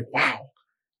it's like, wow,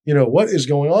 what is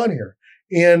going on here?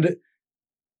 And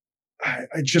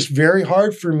it's just very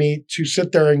hard for me to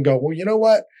sit there and go, well, you know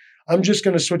what? I'm just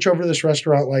going to switch over to this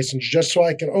restaurant license just so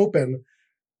I can open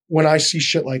when I see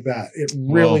shit like that. It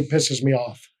really pisses me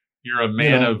off. You're a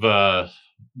man of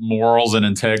morals and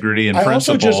integrity and I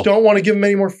principle. also just don't want to give them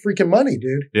any more freaking money,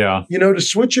 dude. Yeah. To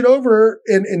switch it over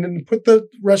and put the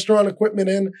restaurant equipment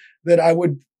in that I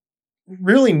would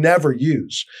really never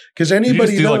use. Because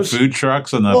anybody knows. Like food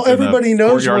trucks and everybody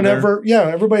knows whenever. Yeah,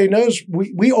 everybody knows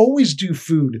we always do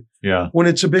food. Yeah. When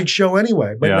it's a big show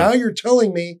anyway. But now you're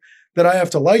telling me that I have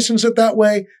to license it that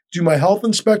way, do my health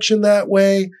inspection that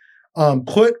way,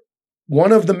 put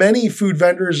one of the many food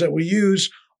vendors that we use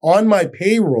on my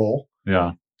payroll.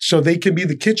 Yeah. So they can be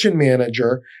the kitchen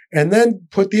manager and then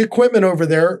put the equipment over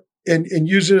there and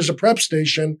use it as a prep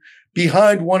station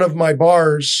behind one of my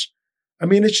bars. I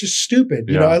mean, it's just stupid.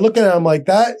 I look at it, I'm like,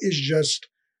 that is just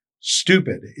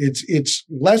stupid. It's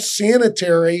less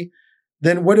sanitary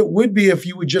than what it would be if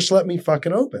you would just let me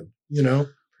fucking open,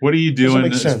 What are you doing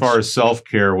as far as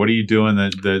self-care? What are you doing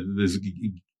that is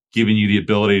giving you the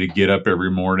ability to get up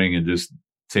every morning and just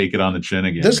take it on the chin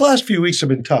again? This last few weeks have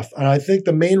been tough. And I think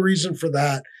the main reason for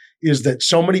that is that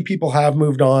so many people have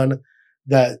moved on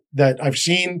that I've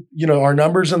seen, our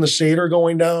numbers in the state are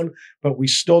going down, but we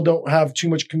still don't have too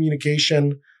much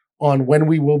communication on when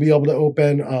we will be able to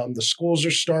open. The schools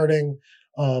are starting.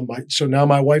 So now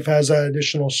my wife has that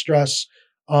additional stress.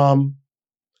 But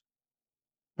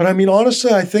I mean,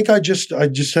 honestly, I think I just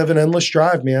have an endless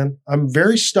drive, man. I'm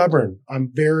very stubborn. I'm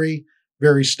very,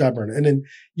 very stubborn. And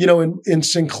in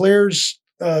Sinclair's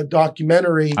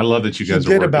documentary, I love that you guys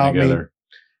are working together.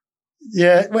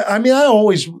 Yeah, I mean,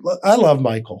 I love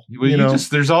Michael. Well,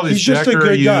 there's all these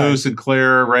Decker,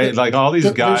 Sinclair, right? Like all these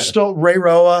guys. There's still Ray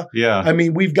Roa. Yeah. I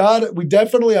mean, I've got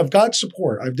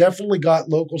support. I've definitely got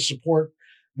local support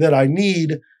that I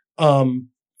need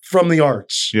from the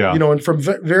arts. Yeah. And from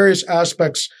various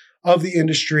aspects of the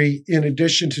industry, in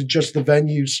addition to just the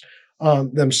venues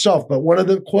themselves. But one of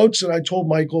the quotes that I told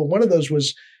Michael, one of those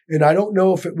was, and I don't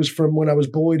know if it was from when I was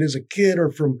bullied as a kid or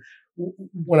from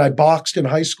when I boxed in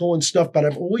high school and stuff, but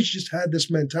I've always just had this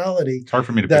mentality. It's hard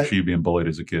for me to picture you being bullied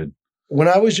as a kid. When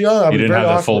I was young, I was very awkward. You didn't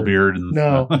have the full beard.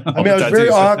 No. I mean, I was very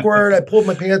awkward. I pulled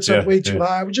my pants up way too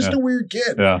high. I was just a weird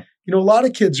kid. Yeah. A lot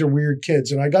of kids are weird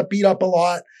kids. And I got beat up a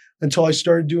lot until I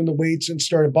started doing the weights and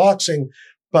started boxing.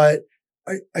 But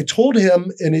I told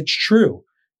him, and it's true,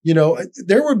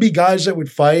 there would be guys that would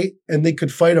fight and they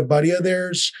could fight a buddy of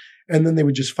theirs and then they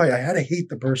would just fight. I had to hate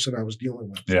the person I was dealing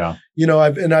with. Yeah.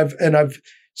 I've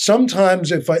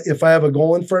sometimes if I have a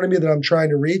goal in front of me that I'm trying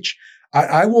to reach,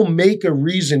 I will make a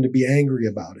reason to be angry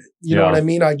about it. You know what I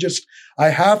mean? I have That's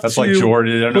to. That's like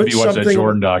Jordan. I don't know if you watched that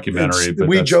Jordan documentary. But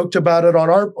we joked about it on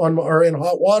our In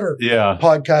Hot Water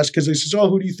podcast because they says, "Oh,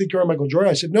 who do you think you are, Michael Jordan?"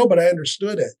 I said, "No, but I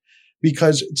understood it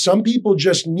because some people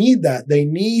just need that. They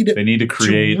need to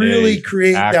create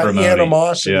that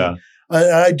animosity." Yeah.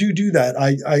 I do that.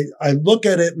 I look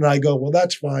at it and I go, well,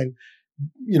 that's fine,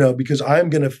 because I'm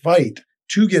going to fight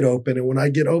to get open. And when I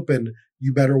get open,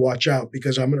 you better watch out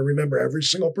because I'm going to remember every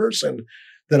single person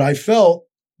that I felt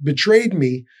betrayed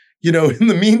me, in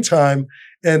the meantime,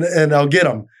 and I'll get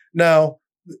them. Now,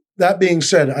 that being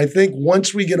said, I think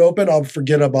once we get open, I'll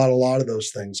forget about a lot of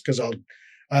those things because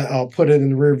I'll put it in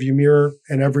the rearview mirror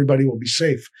and everybody will be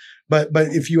safe. But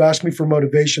if you ask me for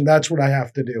motivation, that's what I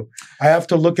have to do. I have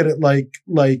to look at it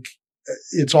like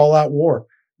it's all out war,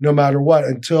 no matter what,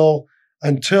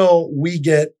 until we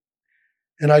get.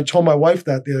 And I told my wife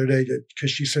that the other day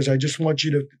because she says, I just want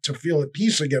you to feel at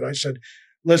peace again. I said,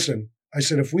 listen,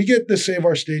 if we get the Save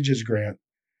Our Stages grant,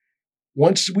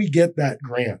 once we get that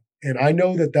grant, and I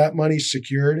know that money's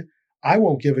secured, I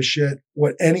won't give a shit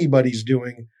what anybody's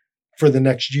doing for the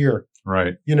next year.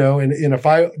 Right. And if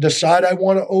I decide I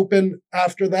want to open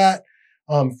after that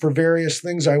for various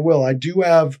things, I will. I do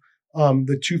have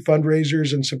the 2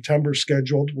 fundraisers in September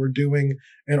scheduled. We're doing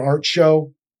an art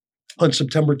show on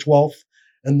September 12th,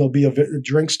 and there'll be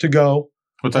drinks to go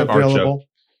What type of art show? available.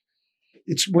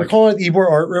 We're calling it Ybor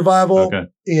Art Revival, Okay.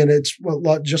 and it's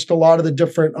just a lot of the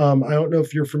different. I don't know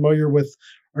if you're familiar with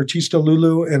Artista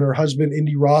Lulu and her husband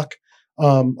Indie Rock.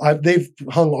 They've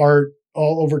hung art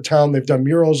all over town. They've done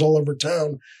murals all over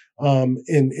town,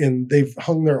 and they've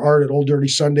hung their art at Old Dirty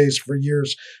Sundays for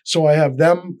years. So I have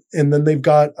them, and then they've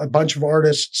got a bunch of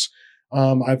artists.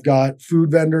 I've got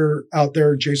food vendor out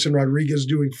there, Jason Rodriguez,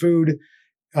 doing food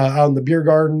out in the beer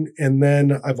garden, and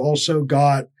then I've also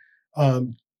got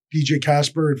DJ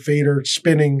Casper and Fader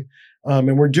spinning,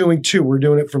 and we're doing two. We're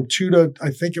doing it from 2 to, I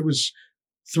think it was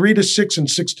 3 to 6 and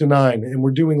 6 to 9, and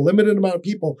we're doing limited amount of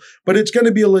people, but it's going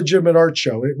to be a legitimate art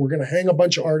show. We're going to hang a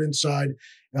bunch of art inside.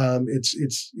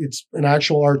 It's an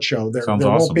actual art show. There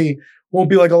awesome. won't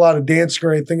be like a lot of dancing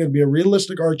or anything. It'll be a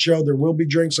realistic art show. There will be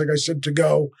drinks, like I said, to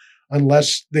go,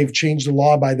 unless they've changed the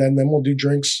law by then. Then we'll do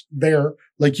drinks there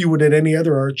like you would at any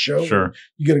other art show. Sure.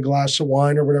 You get a glass of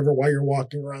wine or whatever while you're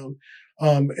walking around.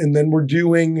 And then we're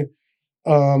doing,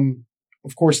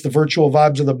 of course, the virtual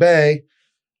Vibes of the Bay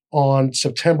on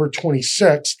September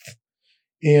 26th.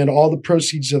 And all the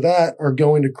proceeds of that are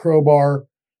going to Crowbar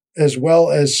as well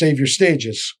as Save Your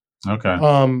Stages. Okay.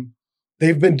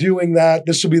 They've been doing that.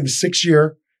 This will be the 6th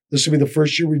year. This will be the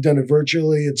first year we've done it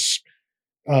virtually. It's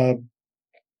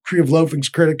Creative Loafing's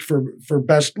critic for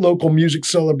best local music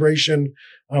celebration.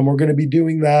 We're going to be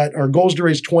doing that. Our goal is to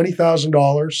raise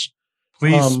 $20,000.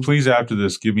 Please, after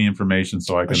this, give me information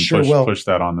so I can push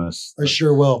that on this. I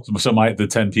sure will. So the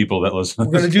 10 people that listen.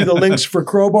 We're going to do the links for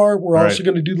Crowbar. We're Right. also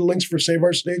going to do the links for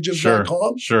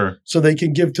SaveOurStages.com. Sure. So they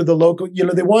can give to the local.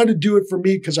 They wanted to do it for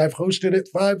me because I've hosted it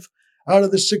 5 out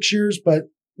of the 6 years, but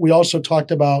we also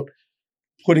talked about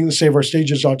putting the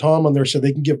SaveOurStages.com on there so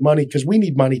they can give money because we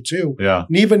need money too. Yeah.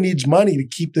 Neva needs money to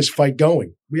keep this fight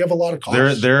going. We have a lot of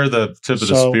costs. They're the tip of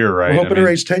the spear, right? We're hoping to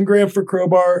raise 10 grand for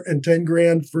Crowbar and 10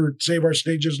 grand for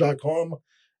SaveOurStages.com.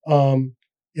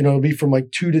 It'll be from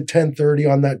like 2 to 10:30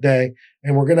 on that day.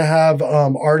 And we're going to have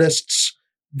artists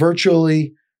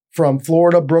virtually from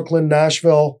Florida, Brooklyn,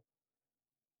 Nashville,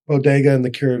 Bodega, and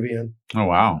the Caribbean. Oh,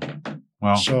 wow.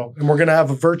 Wow. So, and we're going to have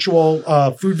a virtual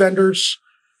food vendors.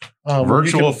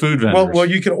 Virtual food vendors. Well,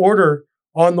 you can order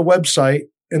on the website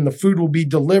and the food will be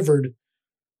delivered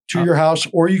to your house,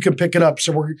 or you can pick it up.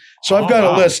 So I've got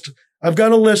a list. I've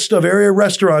got a list of area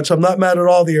restaurants. I'm not mad at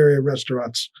all the area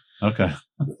restaurants. Okay.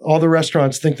 All the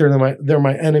restaurants think they're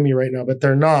my enemy right now, but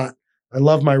they're not. I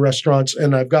love my restaurants,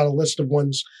 and I've got a list of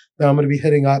ones that I'm going to be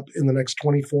hitting up in the next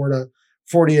 24 to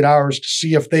 48 hours to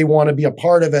see if they want to be a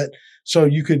part of it. So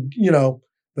you could,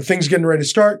 the thing's getting ready to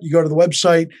start. You go to the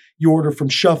website, you order from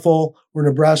Shuffle or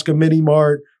Nebraska Mini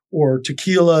Mart or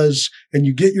Tequilas, and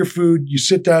you get your food. You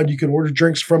sit down. You can order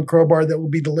drinks from Crowbar that will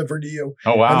be delivered to you.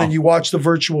 Oh, wow. And then you watch the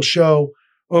virtual show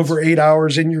over 8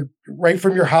 hours right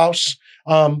from your house.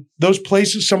 Those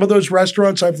places, some of those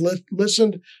restaurants I've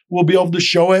listened will be able to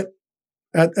show it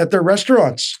at their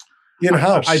restaurants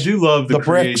in-house. I do love the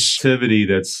bricks. creativity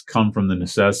that's come from the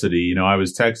necessity. I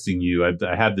was texting you.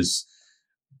 I had this.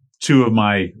 2 of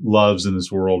my loves in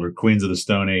this world are Queens of the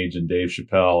Stone Age and Dave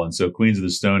Chappelle. And so Queens of the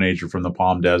Stone Age are from the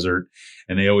Palm Desert,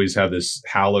 and they always have this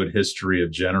hallowed history of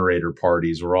generator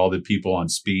parties where all the people on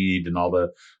speed and all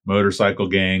the motorcycle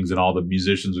gangs and all the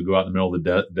musicians would go out in the middle of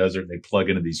the desert and they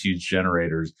plug into these huge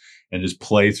generators and just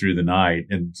play through the night.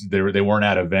 And they weren't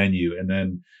at a venue. And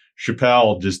then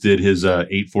Chappelle just did his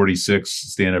 846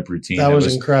 stand-up routine. That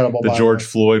was incredible. The George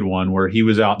Floyd one where he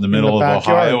was out in the middle of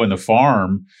Ohio in the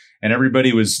farm, and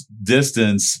everybody was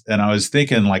distance. And I was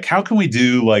thinking, like, how can we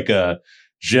do like a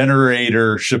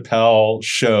generator Chappelle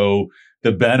show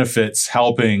that benefits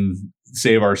helping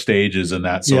Save Our Stages and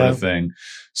that sort of thing?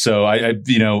 So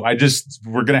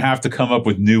we're going to have to come up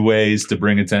with new ways to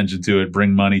bring attention to it,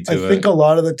 bring money to it. I think a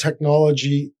lot of the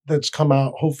technology that's come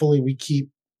out, hopefully we keep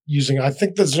using. I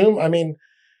think the Zoom, I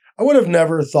would have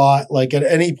never thought like at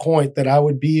any point that I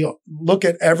would look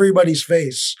at everybody's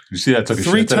face. You see that took a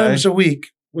 3 shit today? times a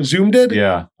week. What Zoom did?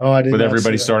 Yeah. Oh, I didn't. With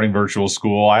everybody starting virtual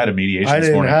school. I had a mediation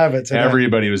this morning. I didn't have it today.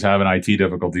 Everybody was having IT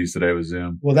difficulties today with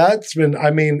Zoom. Well, it's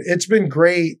been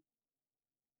great.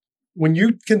 When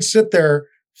you can sit there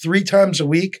 3 times a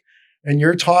week and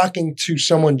you're talking to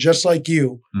someone just like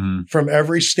you from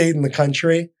every state in the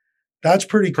country, that's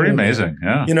pretty cool. Pretty amazing.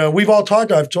 Man. Yeah. We've all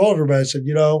talked. I've told everybody, I said,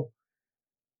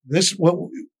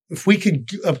 if we could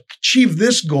achieve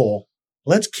this goal,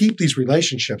 let's keep these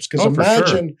relationships. Because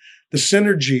imagine the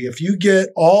synergy. If you get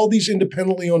all these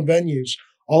independently owned venues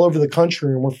all over the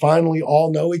country and we're finally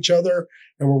all know each other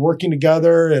and we're working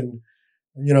together and,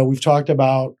 we've talked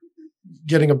about,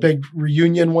 getting a big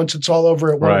reunion once it's all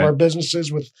over at one Right. of our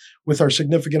businesses with our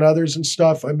significant others and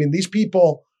stuff. I mean, these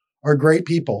people are great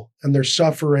people, and they're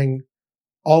suffering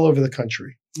all over the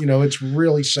country. You know, it's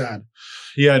really sad.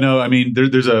 Yeah, no, I mean,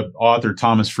 there's a author,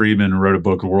 Thomas Friedman, who wrote a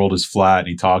book, The World is Flat, and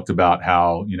he talked about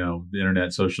how, you know, the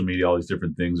internet, social media, all these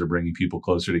different things are bringing people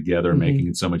closer together, Mhm. making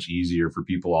it so much easier for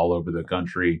people all over the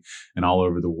country and all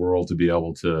over the world to be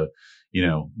able to, you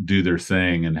know, do their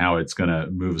thing, and how it's going to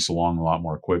move us along a lot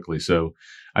more quickly. So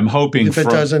I'm hoping If it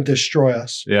doesn't destroy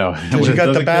us. yeah, 'Cause you it got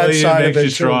the doesn't bad kill you, side it of makes you it,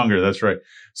 too. stronger. That's right.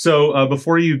 So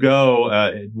before you go,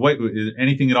 what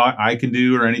anything that I can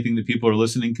do, or anything that people are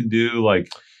listening can do? Like,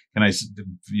 can I,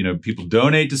 you know, people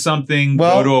donate to something,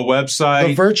 Well, go to a website,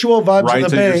 The virtual Vibes write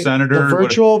of the to your Bay. senator, The what-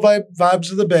 virtual Vibes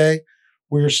of the Bay.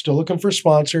 We're still looking for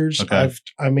sponsors. Okay.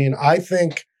 I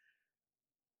think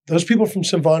those people from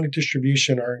Symphonic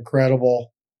Distribution are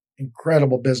incredible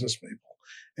business people.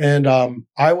 And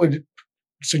I would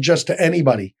suggest to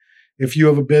anybody, if you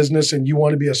have a business and you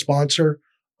want to be a sponsor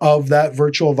of that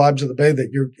virtual Vibes of the Bay, that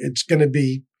it's going to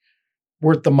be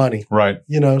worth the money, right?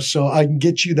 you know, so I can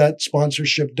get you that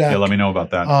sponsorship deck. Yeah, let me know about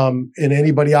that. And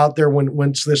anybody out there,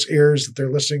 once this airs, that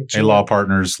they're listening to Hey, law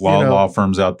partners, law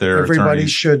firms out there, everybody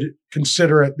attorneys. should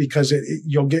consider it, because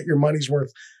you'll get your money's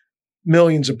worth.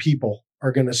 Millions of people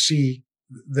are going to see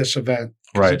this event,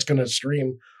 because Right. it's going to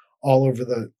stream all over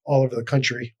the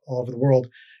country, all over the world.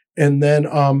 And then,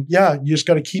 you just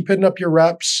got to keep hitting up your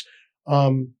reps.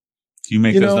 Do you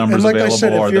make you those know, numbers and like I available?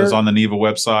 said, if Are those you're- on the NEVA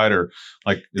website, or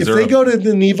like, is If there they go to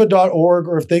the neva.org,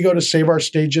 or if they go to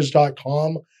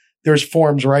saveourstages.com, there's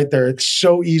forms right there. It's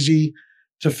so easy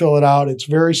to fill it out. It's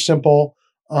very simple.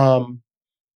 And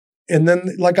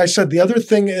then, like I said, the other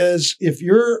thing is, if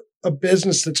you're a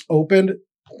business that's opened,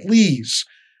 please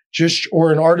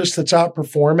or an artist that's out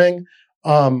performing.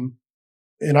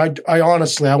 And I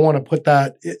honestly, I want to put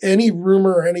that, any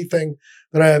rumor or anything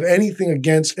that I have anything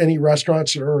against any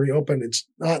restaurants that are already open, it's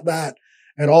not that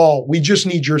at all. We just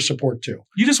need your support too.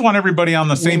 you just want everybody on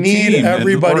the same We need team,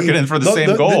 everybody and working in for the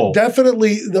same goal?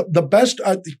 Definitely the best.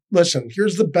 Listen,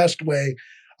 here's the best way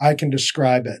I can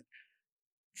describe it.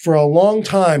 For a long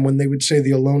time, when they would say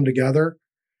the Alone Together,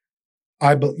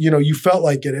 you felt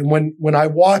like it. And when I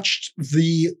watched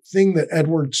the thing that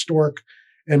Edward Stork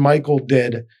and Michael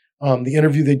did, the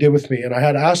interview they did with me, and I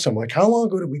had asked them, like, how long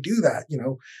ago did we do that? You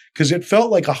know, because it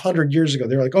felt like 100 years ago.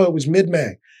 They were like, oh, it was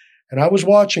mid-May. And I was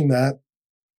watching that.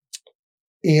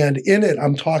 And in it,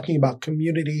 I'm talking about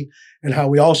community and how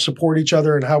we all support each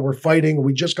other and how we're fighting.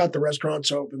 We just got the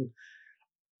restaurants open.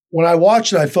 When I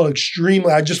watched it,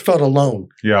 I just felt alone.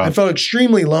 Yeah. I felt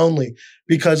extremely lonely,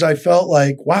 because I felt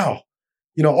like, wow,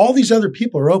 all these other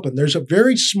people are open. There's a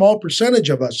very small percentage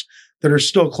of us that are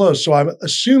still closed. So I'm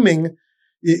assuming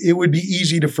it would be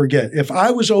easy to forget. If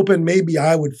I was open, maybe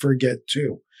I would forget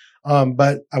too.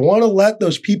 But I want to let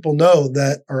those people know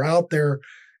that are out there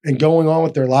and going on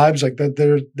with their lives, like that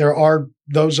there are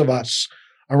those of us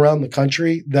around the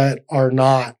country that are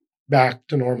not back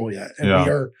to normal yet. And Yeah.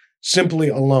 we are simply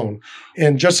alone.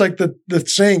 And just like the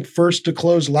saying, first to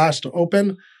close, last to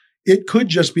open, it could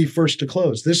just be first to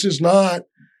close. This is not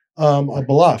a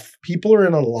bluff. People are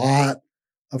in a lot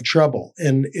of trouble.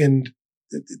 And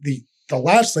the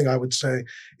last thing I would say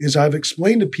is, I've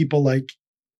explained to people, like,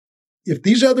 if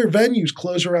these other venues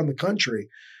close around the country,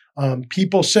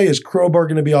 people say, is Crowbar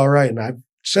going to be all right? And I've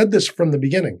said this from the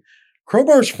beginning.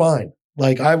 Crowbar's fine.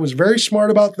 Like, I was very smart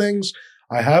about things.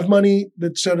 I have money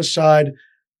that's set aside.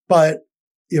 But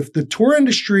if the tour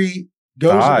industry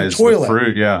goes in the Dies, the toilet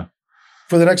fruit, yeah.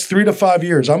 for the next 3 to 5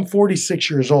 years, I'm 46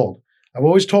 years old. I've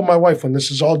always told my wife, when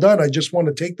this is all done, I just want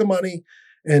to take the money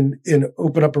and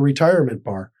open up a retirement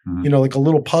bar, Mhm. like a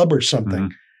little pub or something.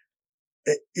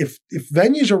 Mhm. If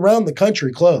venues around the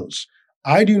country close,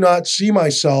 I do not see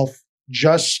myself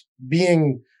just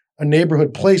being a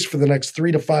neighborhood place for the next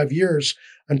 3 to 5 years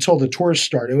until the tours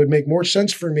start. It would make more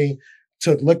sense for me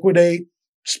to liquidate,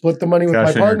 split the money with Cash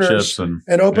my in your partners, chips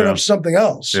and open yeah. up something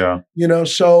else. Yeah.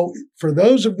 So for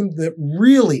those of them that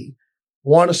really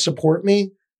want to support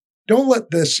me, don't let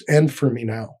this end for me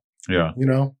now. Yeah.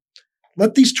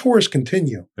 Let these tours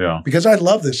continue, Yeah. because I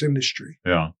love this industry,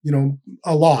 Yeah.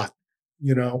 a lot,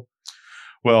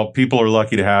 Well, people are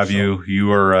lucky to have you.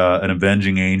 You are an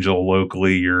avenging angel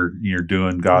locally. You're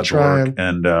doing God's work,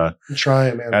 and I'm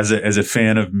trying, man. as a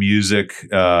fan of music,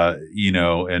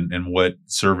 and what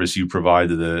service you provide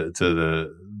to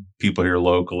the people here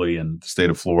locally in the state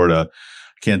of Florida,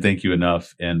 I can't thank you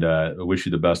enough. And I wish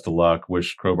you the best of luck.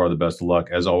 Wish Crowbar the best of luck.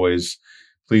 As always,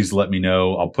 please let me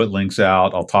know. I'll put links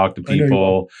out. I'll talk to I know you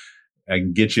people. I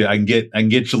can get you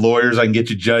lawyers, I can get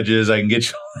you judges, I can get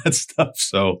you all that stuff.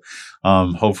 So,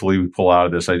 hopefully we pull out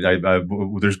of this.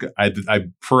 I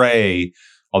pray,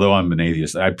 although I'm an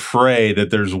atheist, I pray that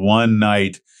there's one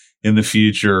night in the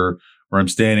future where I'm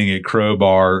standing at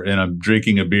Crowbar and I'm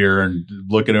drinking a beer and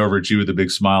looking over at you with a big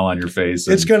smile on your face.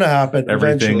 It's going to happen.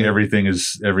 Everything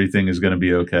eventually. everything is going to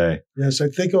be okay. Yes, I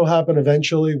think it'll happen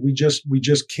eventually. We just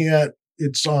can't.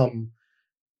 It's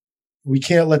we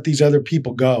can't let these other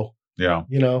people go. Yeah.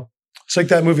 You know, it's like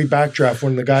that movie Backdraft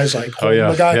when the guy's like,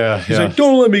 the guy, yeah, he's like,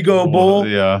 don't let me go, bull.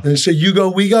 Yeah. And they say, you go,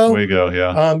 we go. We go.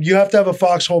 Yeah. You have to have a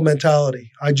foxhole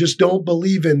mentality. I just don't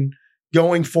believe in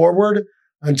going forward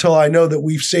until I know that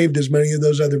we've saved as many of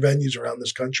those other venues around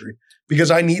this country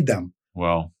because I need them.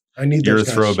 Well, I need you're those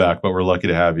a guys. throwback, but we're lucky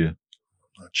to have you.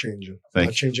 Not changing. Thank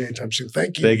Not changing anytime soon.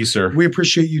 Thank you. Thank you, sir. We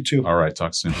appreciate you too. All right.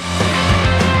 Talk soon.